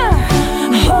spoiled.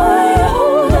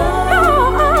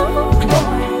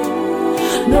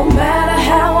 No matter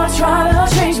how I try to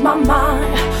change my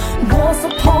mind, what's the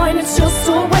point? It's just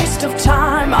a waste of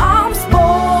time. I'm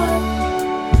spoiled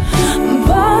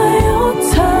by your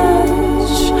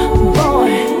touch,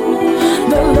 boy.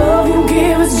 The love you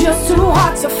give is just too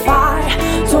hard to find.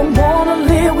 Don't wanna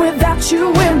live without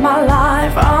you in my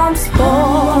life. I'm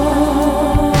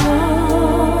spoiled,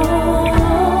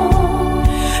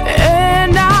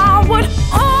 and I would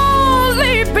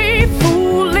only be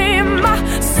fooling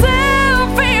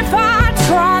myself if I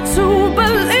tried to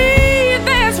believe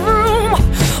there's room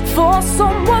for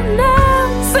someone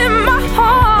else in my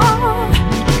heart.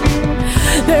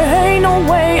 There ain't no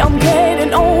way I'm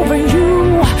getting over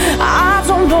you. I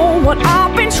don't know what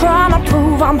I've been trying to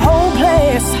prove. I'm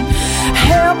hopeless,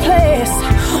 helpless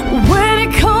when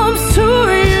it comes to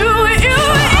you.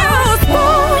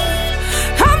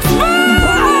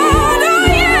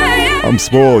 I'm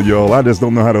spoiled, y'all. I just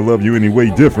don't know how to love you any way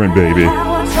different, baby.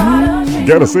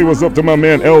 Gotta say what's up to my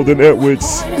man Eldon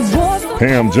Edwards,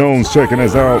 Pam Jones checking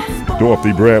us out,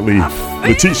 Dorothy Bradley,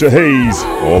 Letitia Hayes.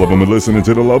 All of them are listening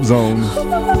to The Love Zone.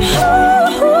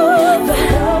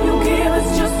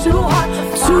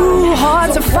 Too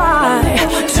hard to find,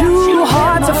 too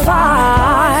hard to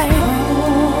find.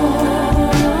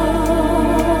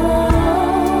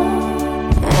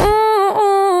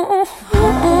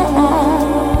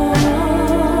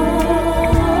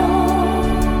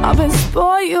 I've been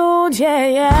spoiled, yeah,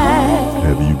 yeah.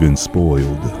 Have you been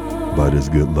spoiled by this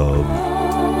good love?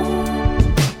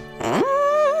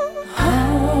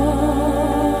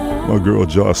 My girl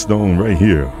Joss Stone right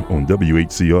here on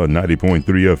WHCR 90.3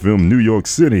 FM, New York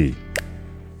City.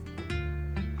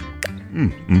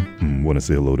 Want to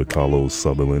say hello to Carlos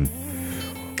Sutherland,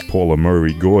 Paula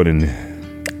Murray Gordon,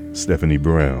 Stephanie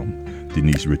Brown,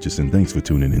 Denise Richardson, thanks for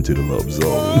tuning into the Love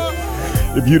Zone.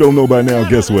 If you don't know by now,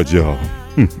 guess what, y'all?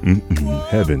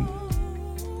 Heaven,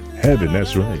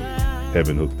 that's right.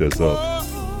 Heaven hooked us up.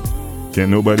 Can't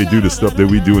nobody do the stuff that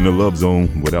we do in the Love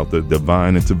Zone without the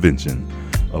divine intervention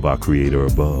of our Creator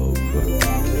above.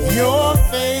 Your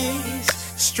face,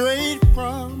 straight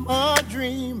from a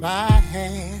dream I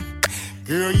had.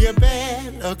 Girl, you're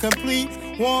bad, a complete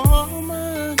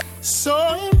woman.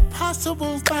 So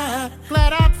impossible, fine.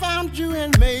 Glad I found you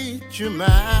and made you mine.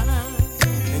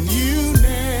 And you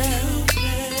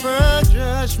never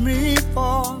judged me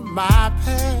for my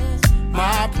past,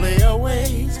 my player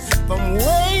ways from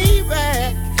way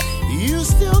back. You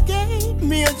still gave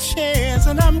me a chance,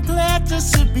 and I'm glad to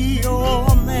be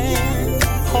your man.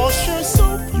 'Cause you're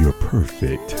so You're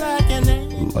perfect,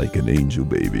 like an angel,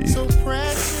 baby. so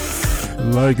precious.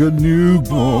 Like a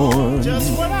newborn.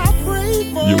 Just what I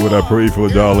prayed for. You're what I prayed for,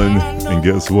 darling. And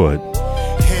guess what?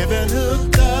 Heaven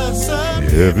hooked us up.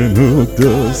 Heaven hooked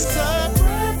us.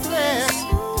 Breathless.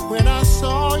 When I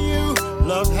saw you,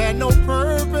 love had no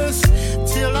purpose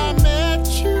till I met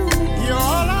you. You're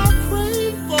all I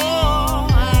prayed for.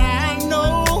 I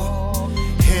know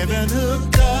heaven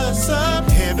hooked us up.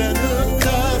 Heaven hooked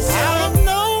us up. Out of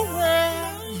nowhere,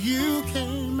 you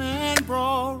came and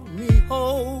brought me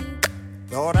home.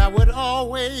 Thought I would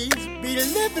always be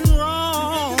living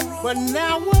wrong, but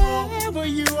now wherever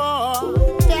you are,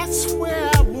 that's where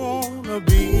I wanna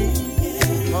be.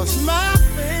 'Cause my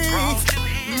faith,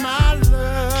 my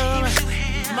love,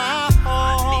 my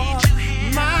heart,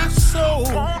 my soul.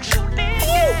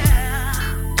 Ooh.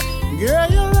 Girl,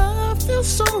 your love feels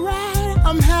so right.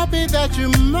 I'm happy that you're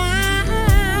mine.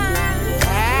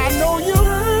 I know you're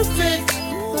perfect,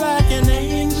 like an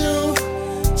angel,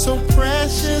 so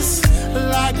precious,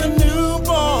 like a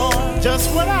newborn. Just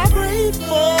what I prayed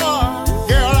for.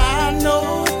 Girl, I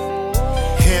know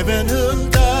heaven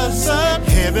hooked us up.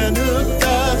 Heaven hooked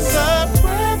us up.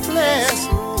 Breathless.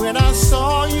 When I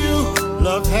saw you,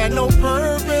 love had no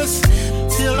purpose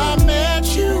till I met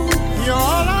you. You're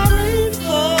all I prayed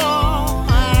for.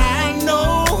 I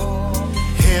know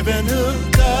heaven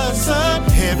hooked us up.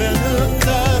 Heaven hooked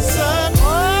us up.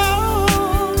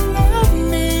 Oh, love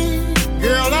me.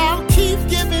 Girl, I'll keep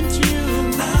giving to you.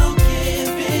 I'll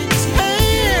give it to you.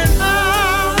 And I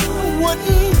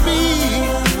wouldn't be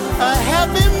a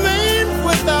happy man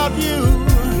without you.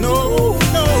 No,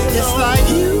 no, it's like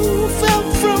you fell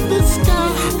from the sky.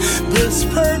 This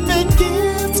perfect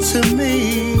gift to me.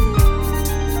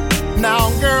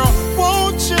 Now, girl,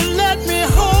 won't you let me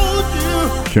hold you?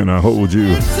 Can I hold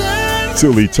you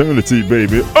till eternity,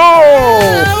 baby?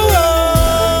 Oh!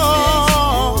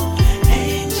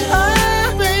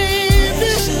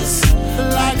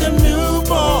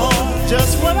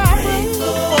 Just what I prayed for.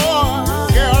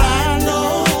 Girl, I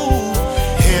know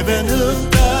heaven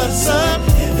hooked us up.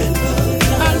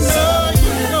 I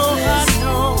know, I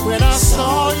know. When I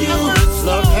saw you,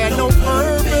 love had no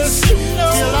purpose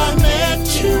till I met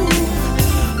you.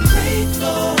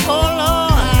 Oh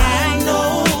Lord, I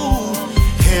know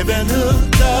heaven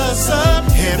hooked us up.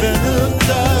 Heaven hooked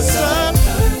us up.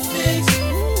 Perfect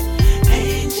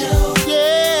angel,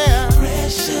 yeah,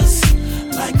 precious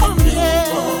like a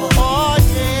newborn.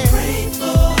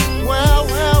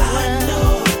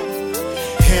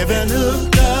 Heaven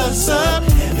hooked us up.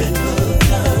 Heaven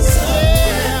hooked us up.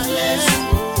 Yeah,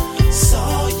 yeah.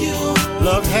 Saw you.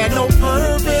 Love had no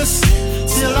purpose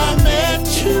till I met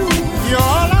you. You're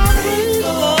all I need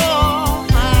for.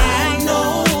 I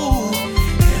know.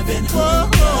 Heaven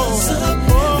hooked us up.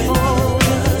 Heaven hooked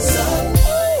us up.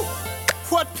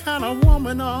 What kind of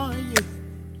woman are you?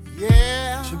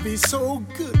 Yeah, should be so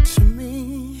good to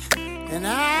me. And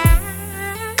I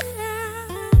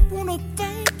wanna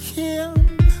thank him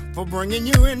for bringing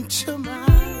you into my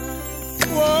life.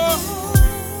 Whoa,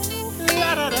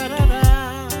 la da da da da.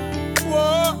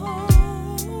 Whoa,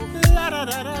 la da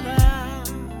da da da.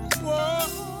 Whoa,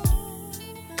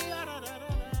 la da da da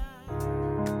da.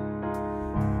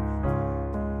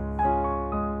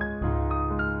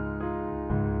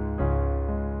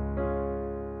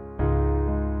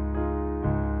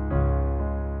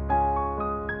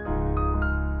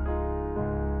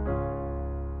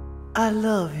 I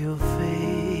love your face.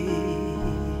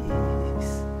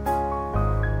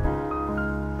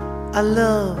 I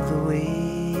love the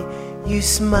way you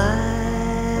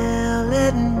smile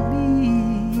at me.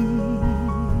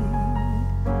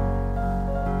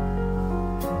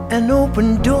 An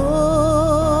open door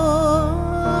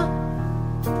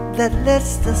that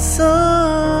lets the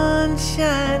sun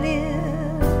shine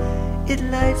in. It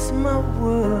lights my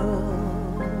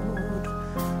world,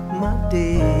 my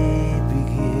day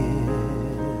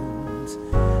begins.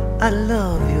 I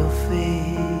love your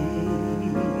face.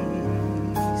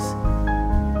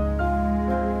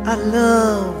 I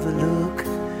love the look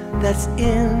that's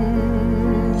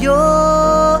in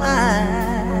your eyes.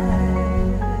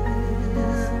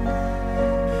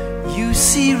 You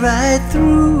see right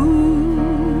through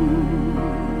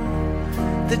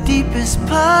the deepest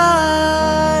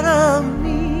part of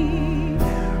me,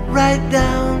 right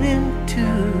down into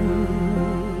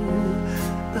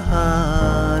the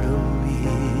heart of me.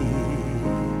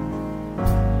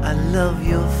 I love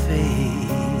your face.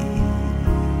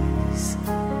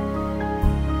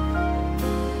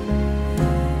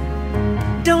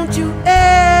 Don't you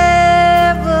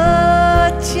ever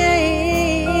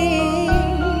change.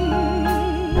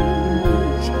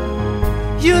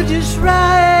 You're just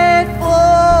right for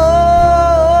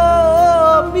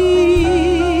me.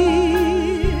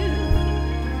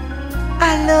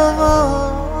 I love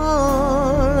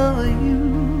all of you,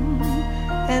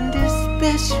 and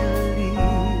especially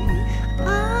I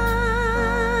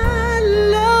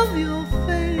love your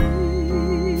face.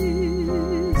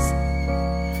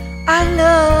 I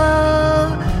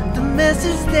love the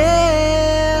message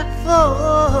there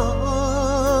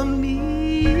for me.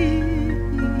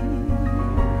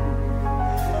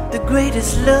 The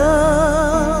greatest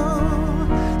love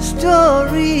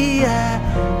story I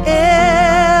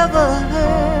ever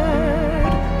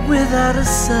heard, without a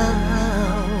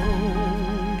sound,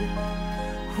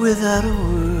 without a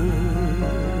word.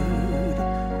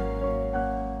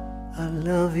 I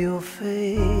love your face.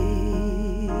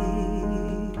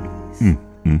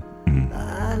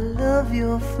 I love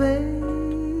your face.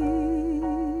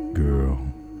 Girl,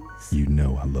 you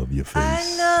know I love your face.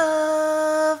 I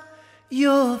love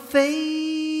your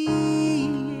face.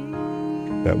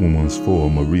 That one was for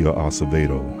Maria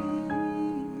Acevedo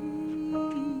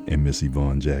and Miss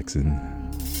Yvonne Jackson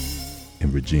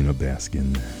and Regina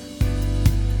Baskin,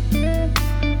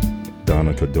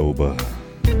 Donna Cordova,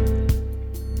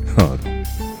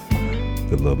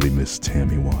 the lovely Miss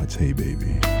Tammy Watts. Hey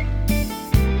baby,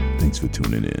 thanks for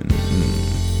tuning in.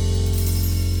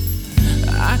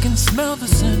 I can smell the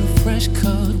scent of fresh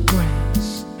cut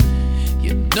grass.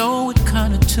 You know it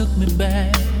kinda took me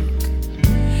back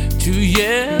to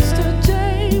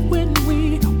yesterday when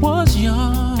we was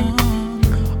young.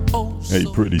 Oh, Hey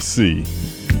Pretty C,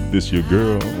 this your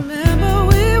girl. Remember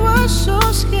we were so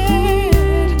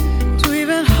scared to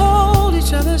even hold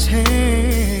each other's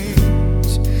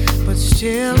hands, but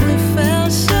still we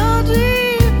felt so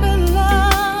deep in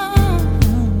love.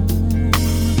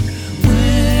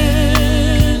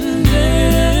 When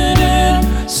did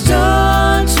it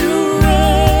start to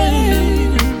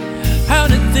rain? How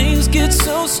did things get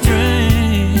so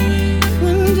strange?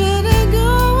 When did it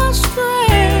go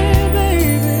astray,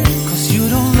 baby? 'Cause you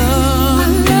don't love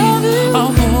me, I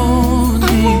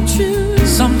want you.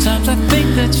 Sometimes I think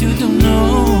that you don't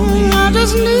know me. I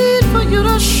just need for you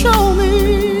to show me,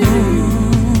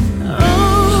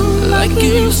 like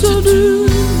you used to do.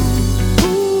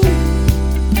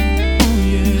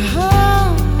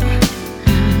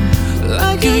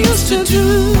 Like you used to do,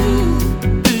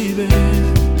 baby.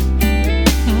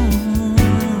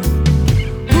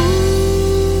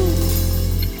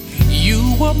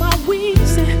 You were my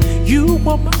Weezy, you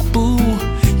were my boo,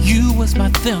 you was my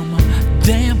Thelma.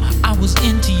 Damn, I was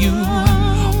into you.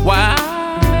 Why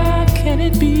can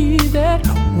it be that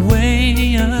way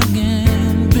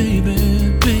again,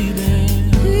 baby,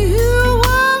 baby? you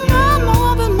were my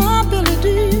more than my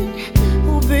ability.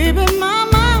 Oh baby, my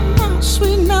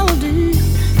sweet melody.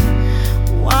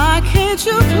 Why can't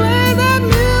you play that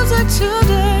music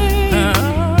today? I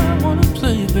wanna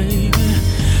play, baby.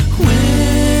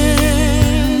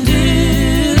 When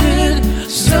did it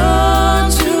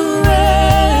start to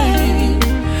rain?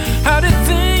 How did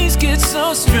things get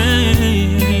so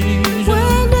strange?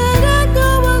 When did I go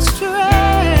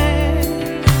astray?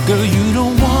 Girl, you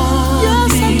don't want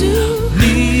Yes, me. I do.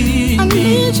 Need I me.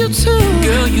 need you to.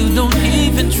 Girl, you don't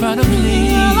even try to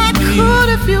please Well, I me. could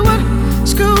if you would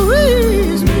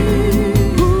squeeze me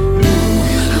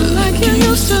like you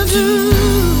used to do.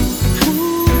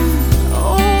 Oh,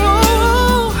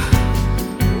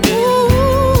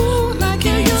 like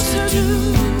you used to do.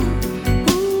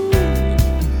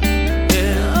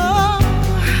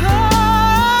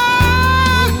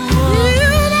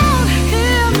 You don't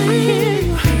hear me,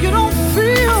 you don't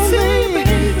feel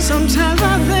me. Sometimes I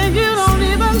think you don't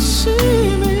even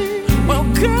see me. Well,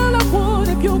 girl, I would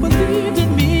if you believed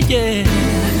in me, yeah.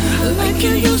 Like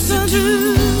you used to do.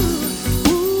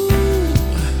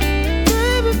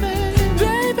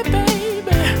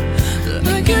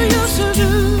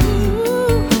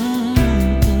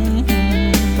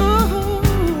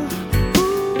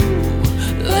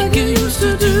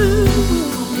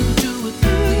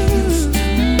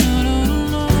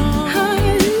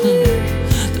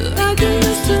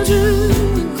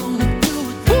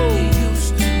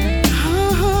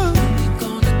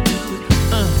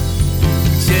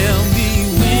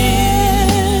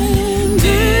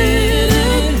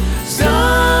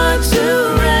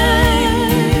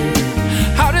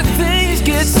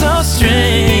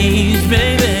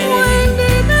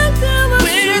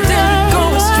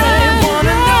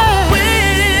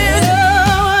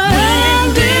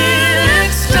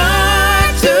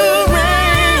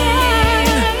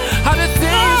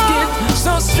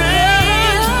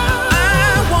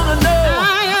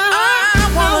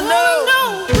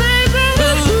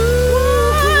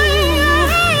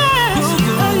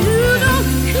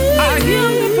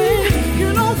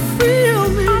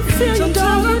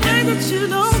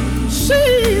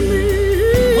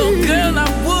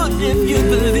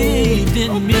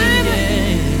 needing me,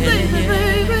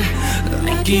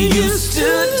 like you used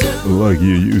to do. Like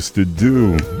you used to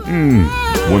do.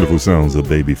 Wonderful sounds of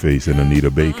Babyface and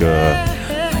Anita Baker.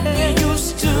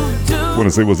 Want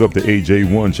to say what's up to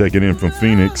AJ1 checking in from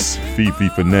Phoenix. Fifi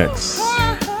Finesse.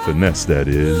 Finesse, that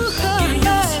is.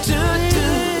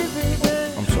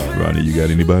 I'm sorry. Ronnie, you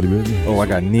got anybody ready? Oh, I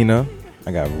got Nina.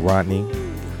 I got Rodney.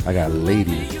 I got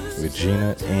Lady,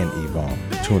 Regina, and Yvonne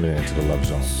tuning into the Love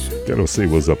Zone. Gotta say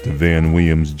what's up to Van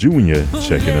Williams Jr.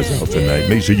 checking us out tonight.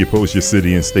 Make sure you post your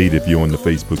city and state if you're on the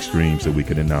Facebook stream so we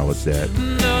can acknowledge that.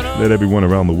 Let everyone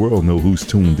around the world know who's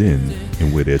tuned in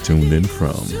and where they're tuned in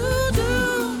from.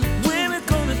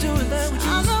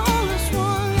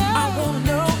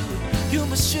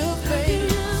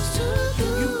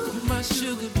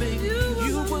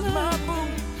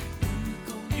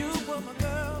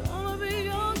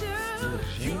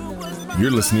 You're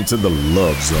listening to The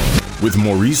Love Zone with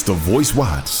Maurice the Voice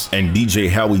Watts and DJ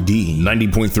Howie D,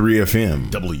 90.3 FM,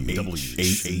 WHACR.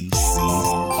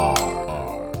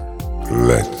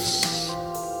 Let's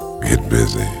get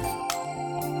busy.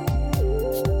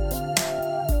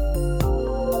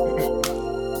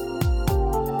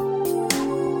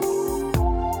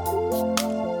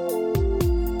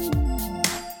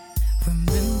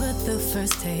 Remember the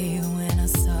first day when I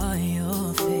saw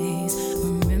your face.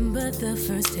 Remember the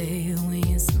first day when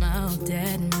you smiled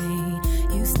at me.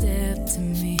 You stepped to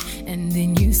me and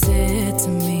then you said to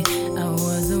me, I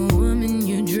was a woman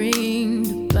you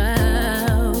dreamed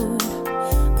about.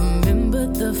 Remember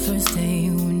the first day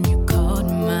when you called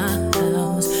my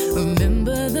house.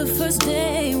 Remember the first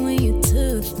day when you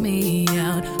took me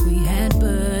out. We had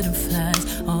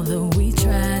butterflies, although we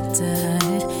tried to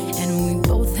hide, and we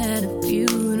both had a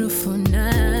beautiful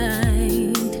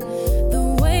night. The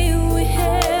way we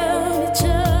held each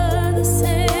other's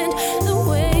hand, the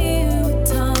way we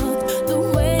talked, the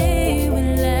way we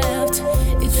laughed,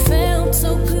 it felt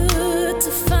so good to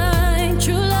find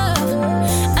true love.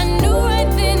 I knew right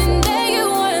then and there you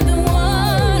were the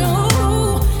one.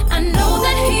 Ooh, I know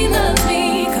that he loves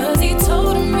me 'cause he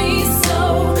told me so.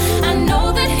 I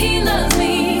know that he loves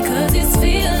me 'cause his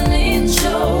feelings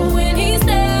show when he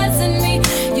stares at me.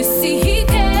 You see he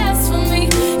cares for me.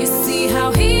 You see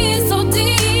how he is so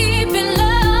deep in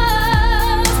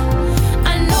love.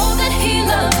 I know that he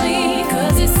loves me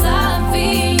 'cause it's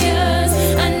obvious.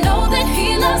 I know that he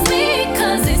loves me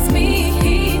 'cause it's me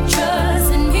he trusts,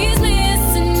 and he's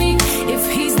missing me if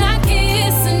he's not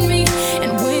kissing me.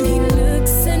 And when he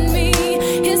looks at me,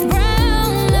 his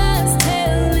brown eyes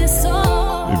tell his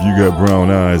soul. If you got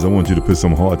brown eyes, I want you to put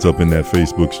some hearts up in that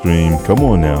Facebook stream. Come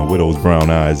on now, where those brown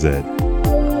eyes at?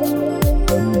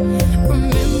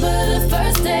 Remember the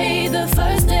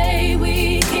first day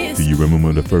we kissed. Do you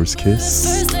remember the first kiss?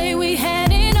 First day we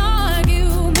had an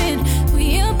argument.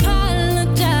 We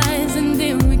apologized and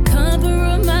then we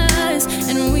compromised,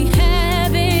 and we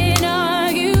haven't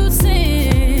argued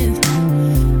since.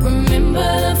 Remember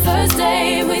the first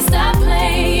day we stopped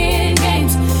playing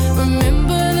games.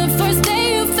 Remember the first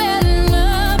day you fell in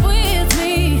love with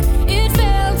me. It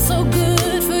felt so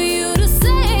good for you to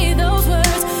say those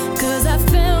words, 'cause I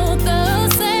felt the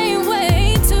same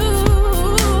way too.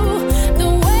 The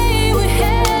way we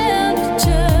held each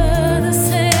other's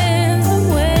hands, the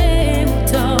way we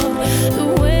talked, the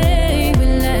way we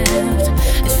laughed,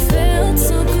 it felt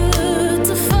so good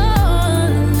to fall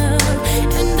in love.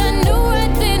 And I knew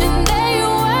right then and there you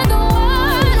were the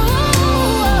one.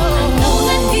 Ooh, I know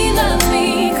that he loves me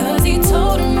 'cause he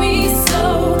told me so.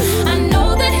 I know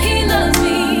that he loves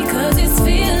me 'cause his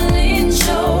feelings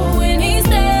show when he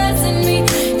stares at me.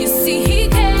 You see he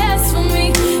cares for me.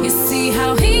 You see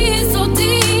how he is so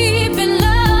deep in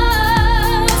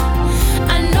love.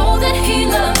 I know that he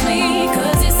loves me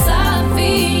 'cause it's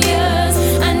obvious.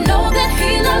 I know that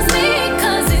he loves me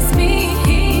 'cause it's me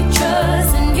he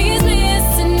trusts, and he's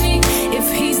missing me if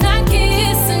he's not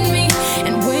kissing me.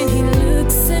 And when he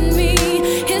looks at me,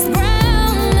 his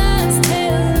brown eyes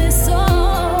tell his soul.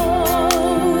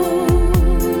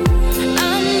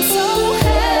 I'm so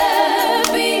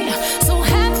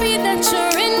happy that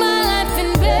you're in my life,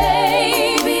 and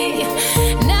baby,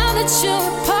 now that you're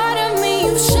a part of me,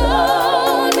 you've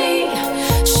shown me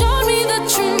the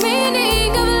true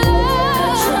meaning of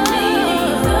love.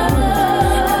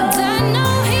 And I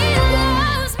know he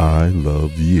loves me. I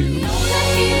love you.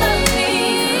 He loves me.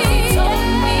 Told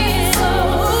me so.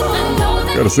 I know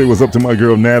that Gotta say what's up to my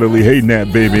girl Natalie. Hey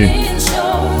Nat, baby.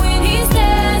 show when he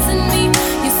stares at me.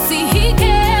 You see he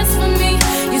cares for me.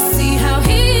 You see how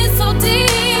he is so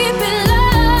deep in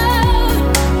love.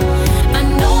 I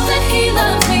know that he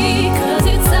loves me 'cause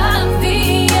it's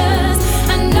obvious.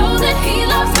 I know that he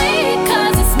loves me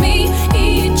 'cause it's me he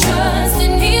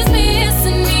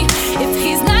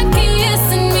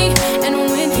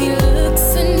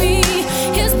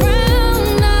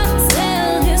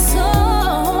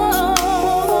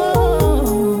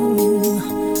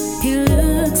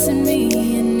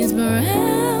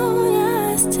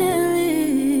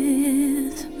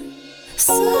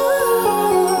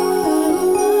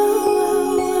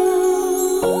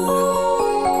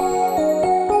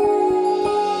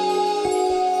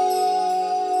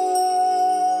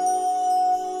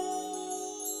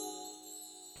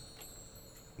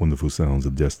beautiful sounds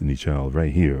of Destiny Child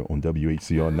right here on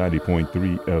WHCR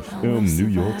 90.3 FM, New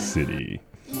York City.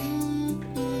 I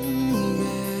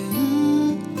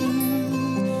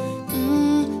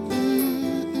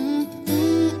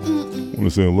want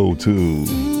to say hello to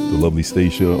the lovely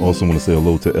Stacia. Also want to say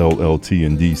hello to LLT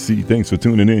in DC. Thanks for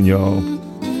tuning in, y'all.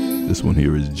 This one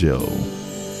here is Joe.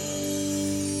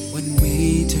 When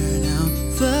we turn out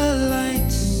the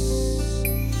lights,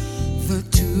 the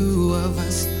two of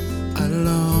us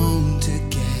alone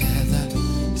together,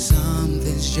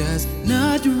 something's just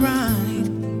not right.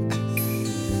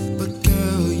 But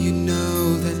girl, you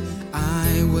know that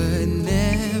I would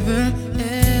never,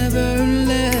 ever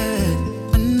let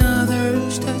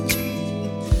another's touch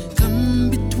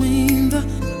come between the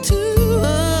two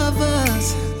of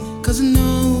us, 'cause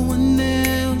no one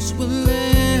else will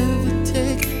ever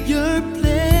take your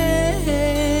place.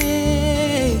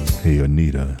 Hey,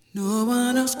 Anita. No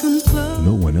one else comes close.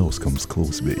 No one else comes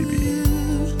close, baby.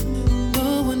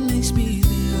 No one makes me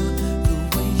feel the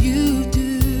way you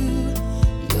do.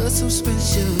 You're so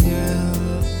special,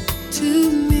 girl,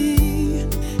 to me,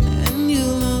 and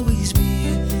you'll always be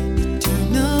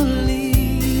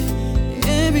eternally.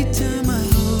 Every time I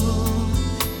hold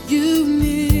you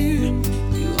near,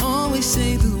 you always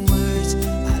say the words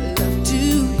I love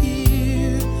to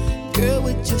hear. Girl,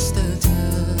 with just a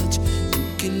touch, you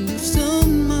can do so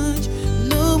much.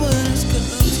 No one else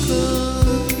comes close.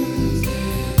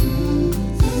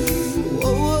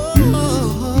 Whoa,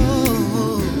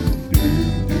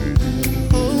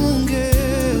 oh,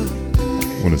 girl.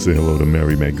 I want to say hello to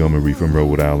Mary Montgomery from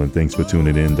Rhode Island. Thanks for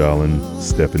tuning in, darling.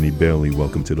 Stephanie Bailey,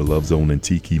 welcome to the Love Zone, and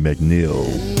Tiki McNeil.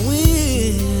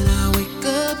 When I wake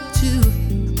up to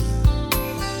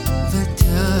the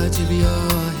touch of your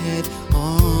head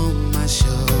on my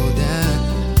shoulder,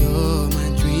 you're my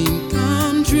dream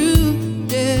come true,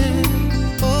 yeah.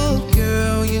 Oh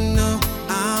girl, you know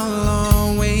I'll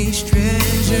always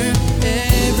treasure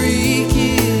every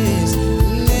kiss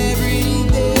and every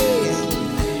day.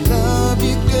 I love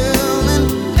you, girl, in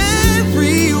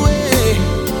every way,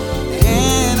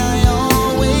 and I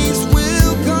always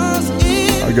will, 'cause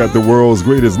it I got the world's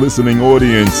greatest listening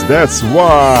audience. That's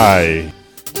why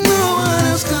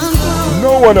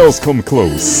no one else come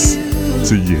close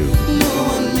to you.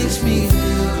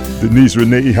 Denise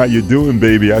Renee, how you doing,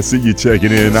 baby? I see you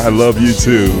checking in. I love you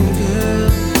too.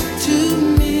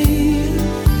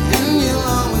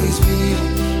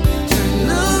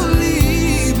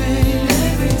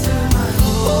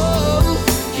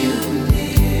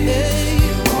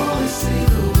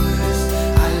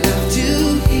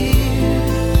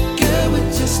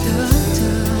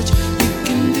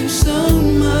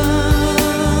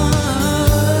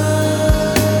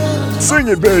 Sing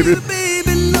it, baby.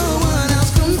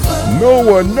 No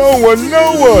one, no one,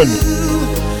 no one.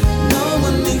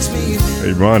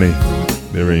 Hey, Ronnie,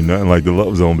 there ain't nothing like the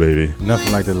Love Zone, baby.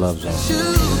 Nothing like the Love Zone.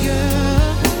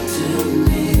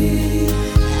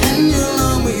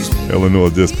 Eleanor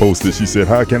just posted, she said,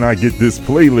 how can I get this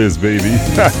playlist, baby?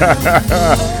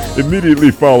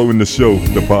 Immediately following the show,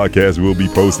 the podcast will be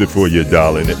posted for you,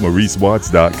 darling, at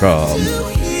MauriceWatts.com.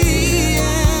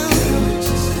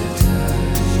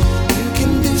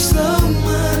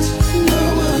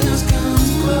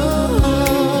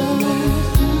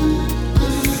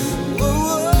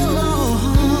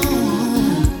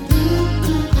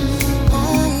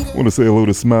 I want to say hello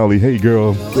to Smiley. Hey,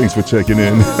 girl, thanks for checking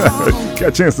in. Got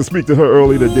a chance to speak to her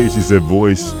earlier today. She said,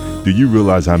 Voice, do you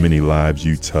realize how many lives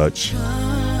you touch?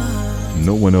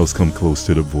 No one else come close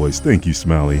to the voice. Thank you,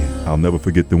 Smiley. I'll never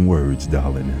forget them words,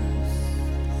 darling.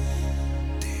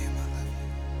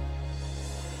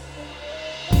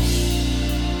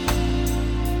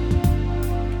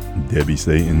 Debbie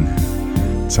Satan,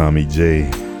 Tommy J.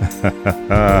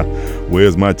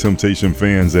 Where's my Temptation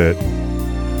fans at?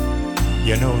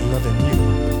 You know, loving you,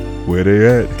 where they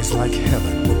at? It's like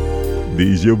heaven.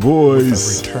 These your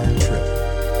boys. With a return trip.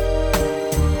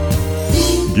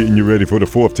 Getting you ready for the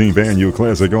 14th annual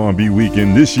Classic R&B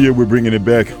Weekend. This year we're bringing it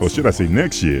back, or should I say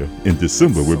next year, in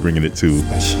December we're bringing it to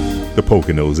the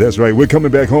Poconos. That's right, we're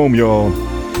coming back home, y'all.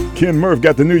 Ken Murph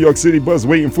got the New York City buzz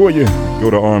waiting for you.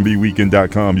 Go to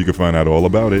rnbweekend.com, you can find out all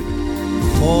about it.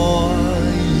 For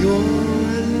your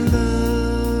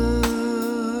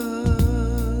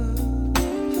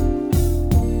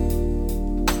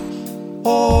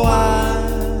oh,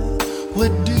 I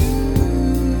would do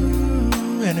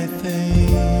anything.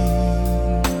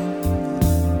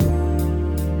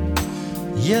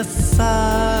 Yes,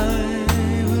 I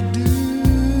would do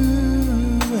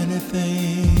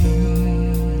anything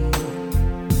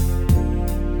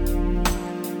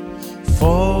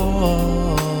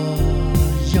for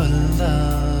your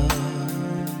love.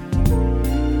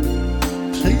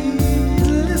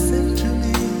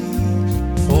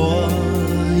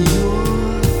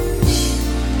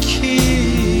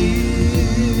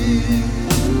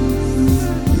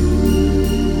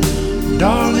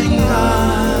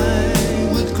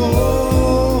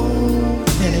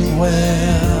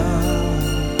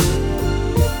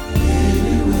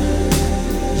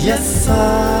 Yes,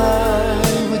 I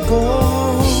would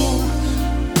go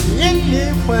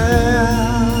anywhere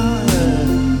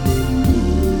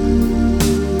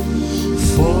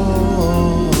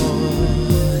for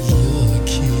your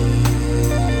kiss.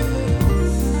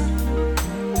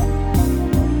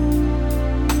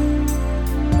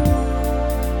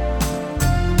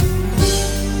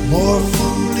 More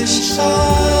foolish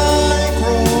I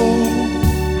grow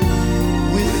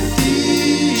with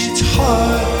each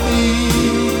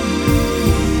heartbeat,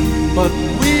 but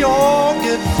we all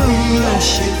get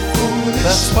foolish.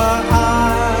 That's why I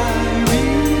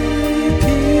repeat,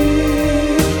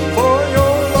 for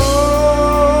your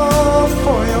love,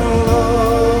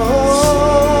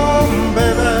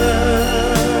 baby.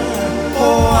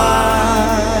 Oh,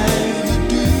 I'd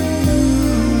do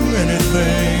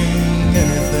anything,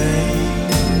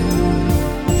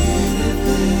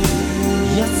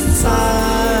 Yes, I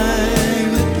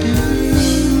would do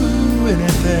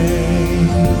anything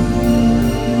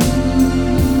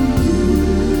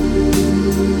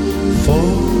for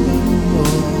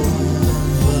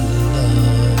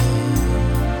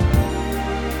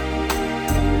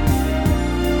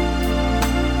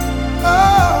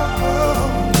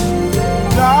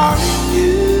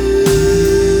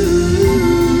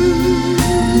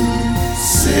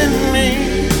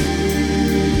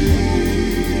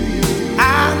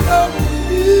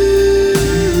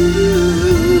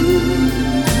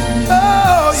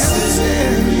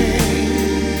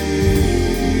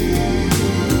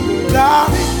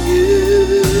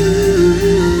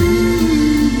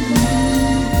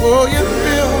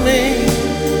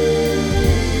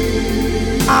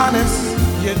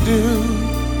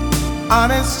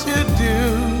honest you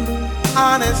do,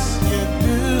 honest you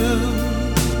do.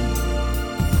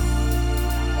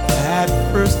 At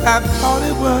first I thought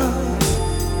it was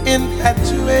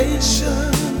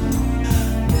infatuation,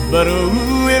 but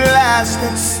ooh, it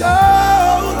lasted so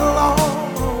long.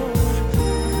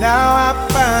 Now I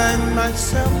find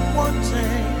myself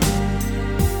wanting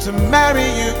to marry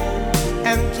you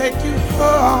and take you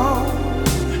home.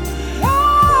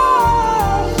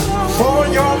 For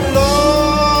your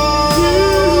love,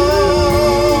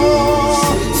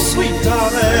 sweet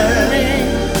darling,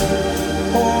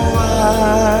 oh,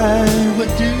 I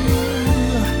would do,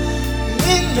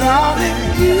 darling,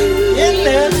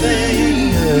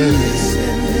 anything.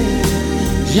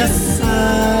 Yes, I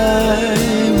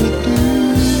would do.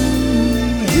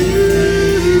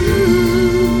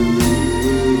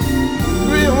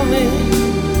 Real me,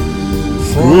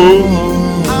 for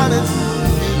honest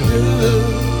you do.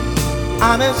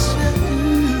 Honest you do,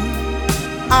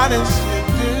 honest you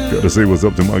do. Gotta say what's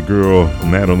up to my girl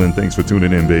Madeline. Thanks for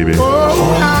tuning in, baby.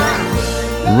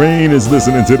 Rain is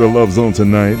listening to the Love Zone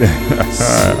tonight.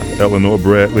 Eleanor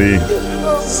Bradley,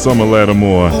 Summer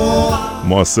Lattimore,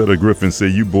 Marcetta Griffin say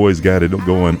you boys got it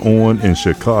going on in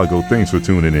Chicago. Thanks for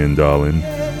tuning in, darling.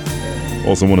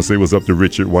 Also want to say what's up to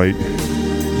Richard White.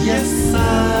 Yes,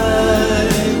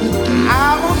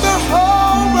 I want the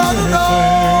whole world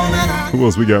alone. Who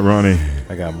else we got, Ronnie?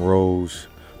 I got Rose,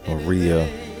 Maria,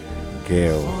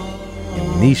 Gail, and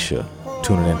Nisha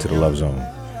tuning into the Love Zone.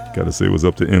 Gotta say what's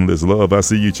up to Endless Love. I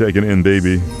see you checking in,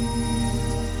 baby.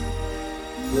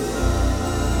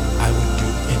 I would do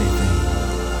anything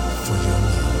for your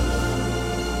love.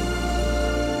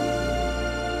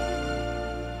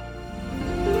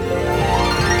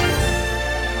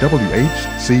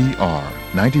 WHCR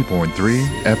 90.3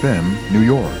 FM, New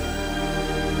York.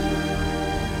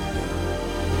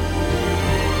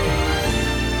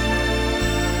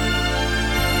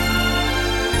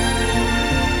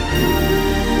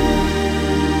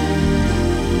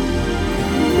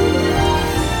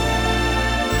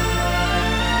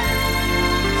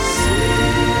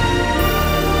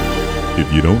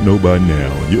 If you don't know by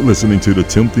now, you're listening to the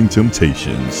Tempting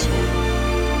Temptations.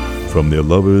 From their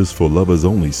Lovers for Lovers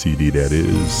Only CD, that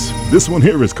is. This one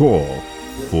here is called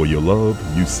For Your Love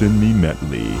You Send Me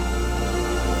Medley.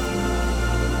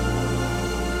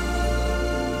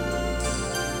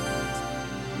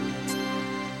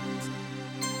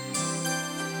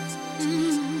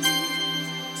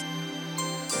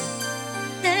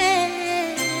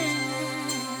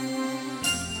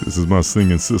 This is my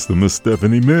singing sister, Miss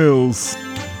Stephanie Mills.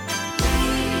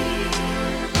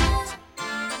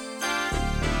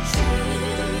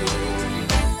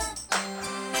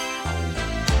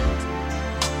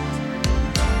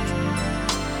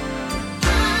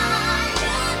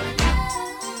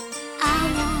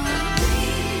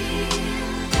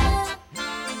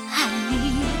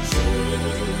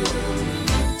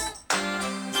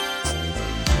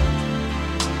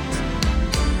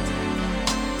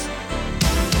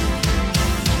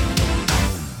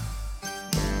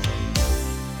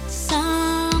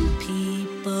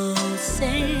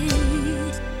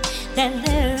 that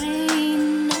there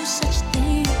ain't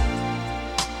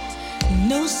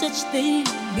no such thing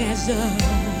as a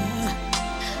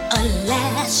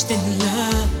lasting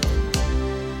love.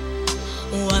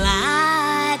 Well,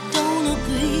 I don't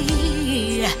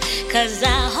agree, 'cause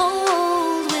I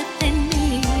hold within me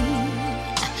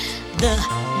the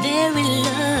very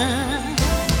love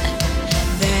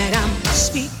that I'm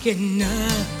speaking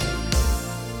of.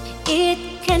 It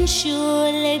can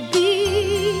surely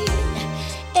be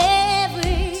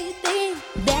everything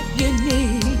that you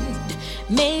need,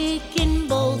 making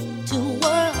both two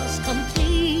worlds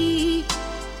complete.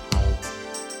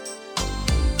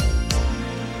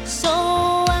 So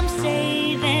I'm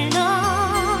saving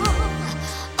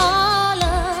all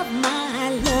of my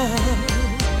love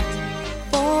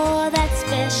for that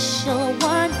special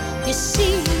one. You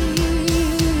see,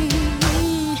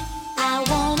 I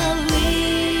want a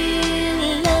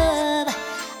real love.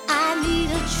 I need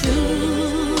a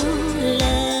true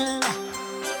love,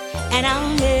 and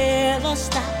I'll never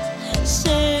stop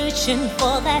searching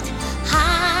for that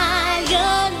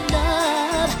higher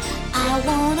love. I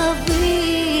want a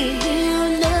real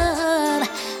love.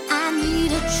 I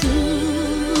need a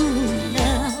true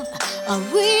love, a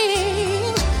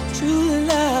real true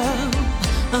love.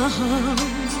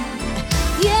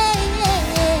 Yeah.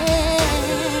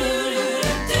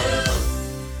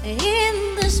 In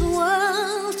this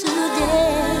world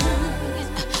today,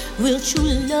 real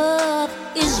true love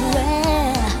is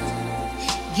rare.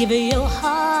 Give it your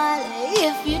heart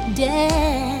if you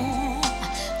dare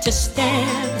to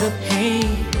stand the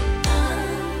pain.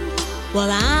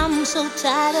 Well, I'm so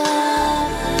tired of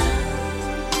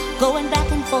going back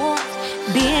and forth,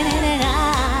 being in and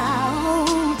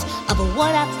out of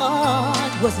what I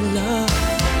thought was love.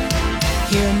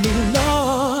 Hear me,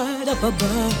 Lord up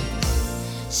above.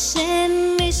 Send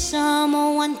me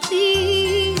someone,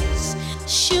 please.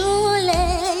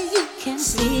 Surely you can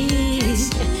see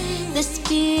this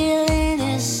feeling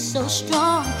is so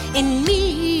strong in me.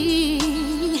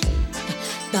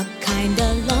 The kind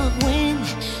of love when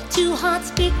two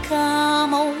hearts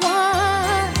become a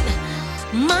one.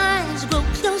 Minds grow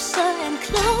closer and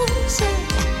closer.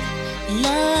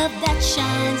 Love that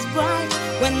shines bright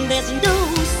when there's no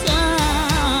sun.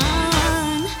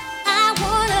 I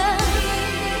want her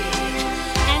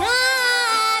and I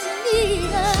need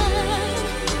her,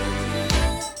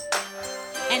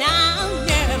 and I'll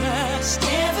never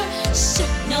search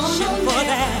for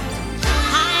that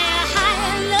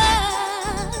higher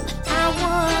love. I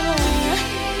want her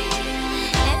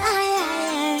and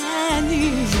I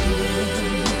need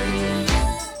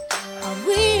a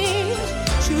real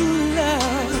true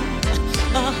love.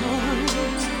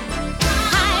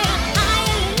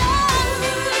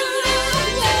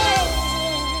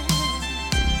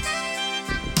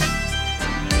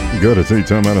 Gotta take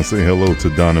time out and say hello to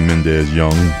Donna Mendez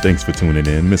Young. Thanks for tuning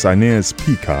in. Miss Inez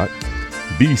Peacock.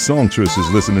 B Songstress is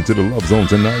listening to the Love Zone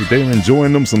tonight. They're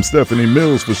enjoying them some Stephanie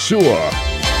Mills for sure.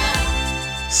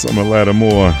 Summer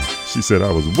Lattimore. She said,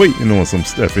 I was waiting on some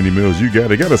Stephanie Mills. You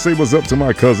got it. Gotta say what's up to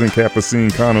my cousin,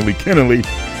 Capucine Connolly Kennelly.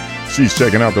 She's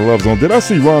checking out the Love Zone. Did I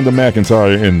see Rhonda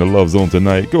McIntyre in the Love Zone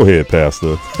tonight? Go ahead,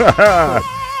 Pastor.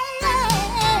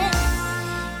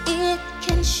 It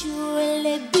can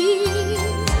surely be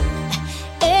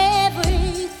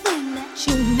everything that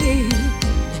you need,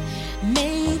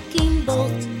 making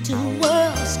both two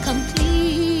worlds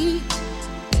complete.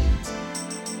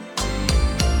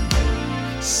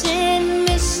 Send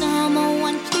me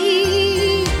someone,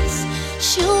 please.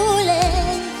 Surely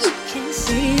you can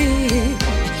see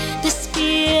this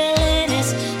feeling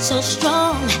is so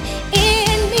strong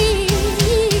in me.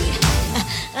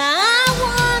 I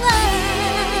want her,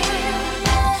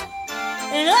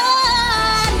 and I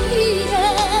need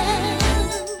her,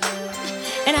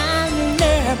 and I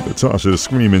never. Natasha is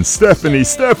screaming, Stephanie,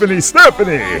 Stephanie,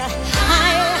 Stephanie.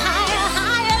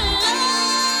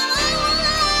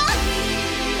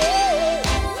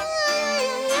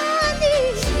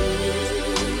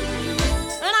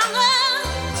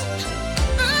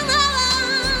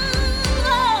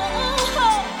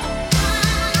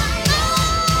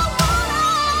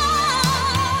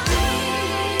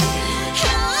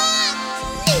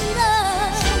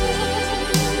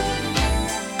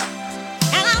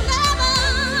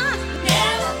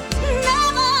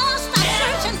 Never stop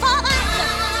searching for that.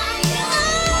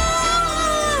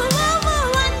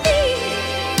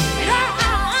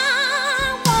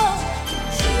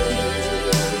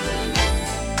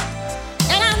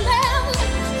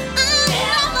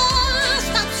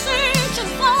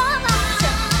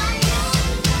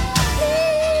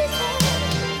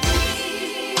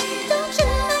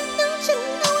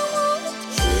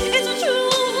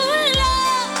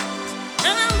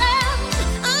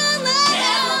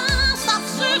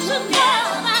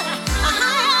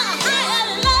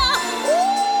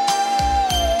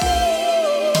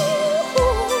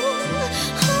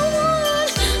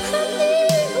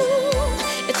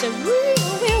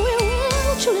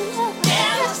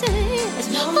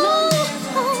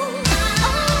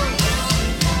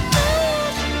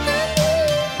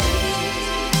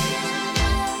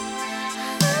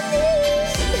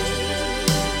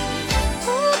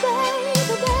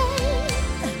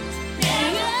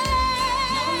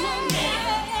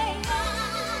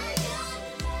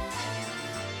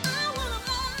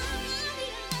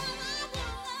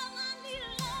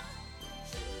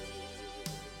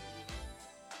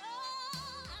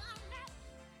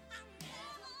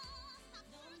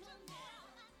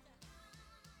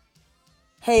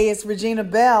 Hey, it's Regina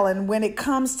Bell, and when it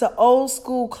comes to old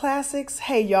school classics,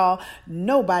 hey y'all,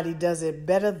 nobody does it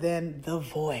better than The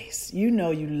Voice. You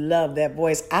know you love that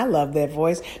voice. I love that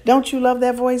voice. Don't you love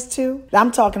that voice too?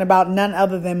 I'm talking about none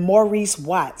other than Maurice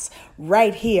Watts,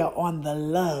 right here on The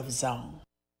Love Zone.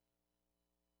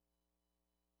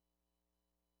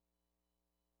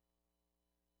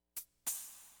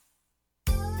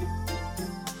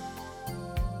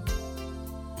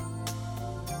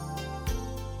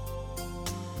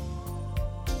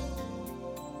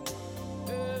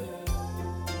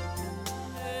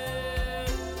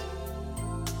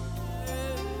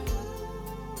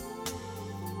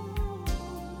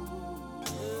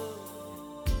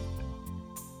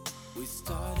 We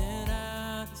started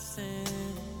out the same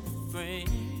friends.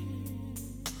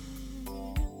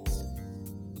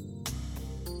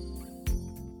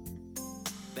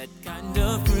 That kind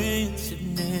of friendship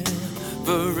never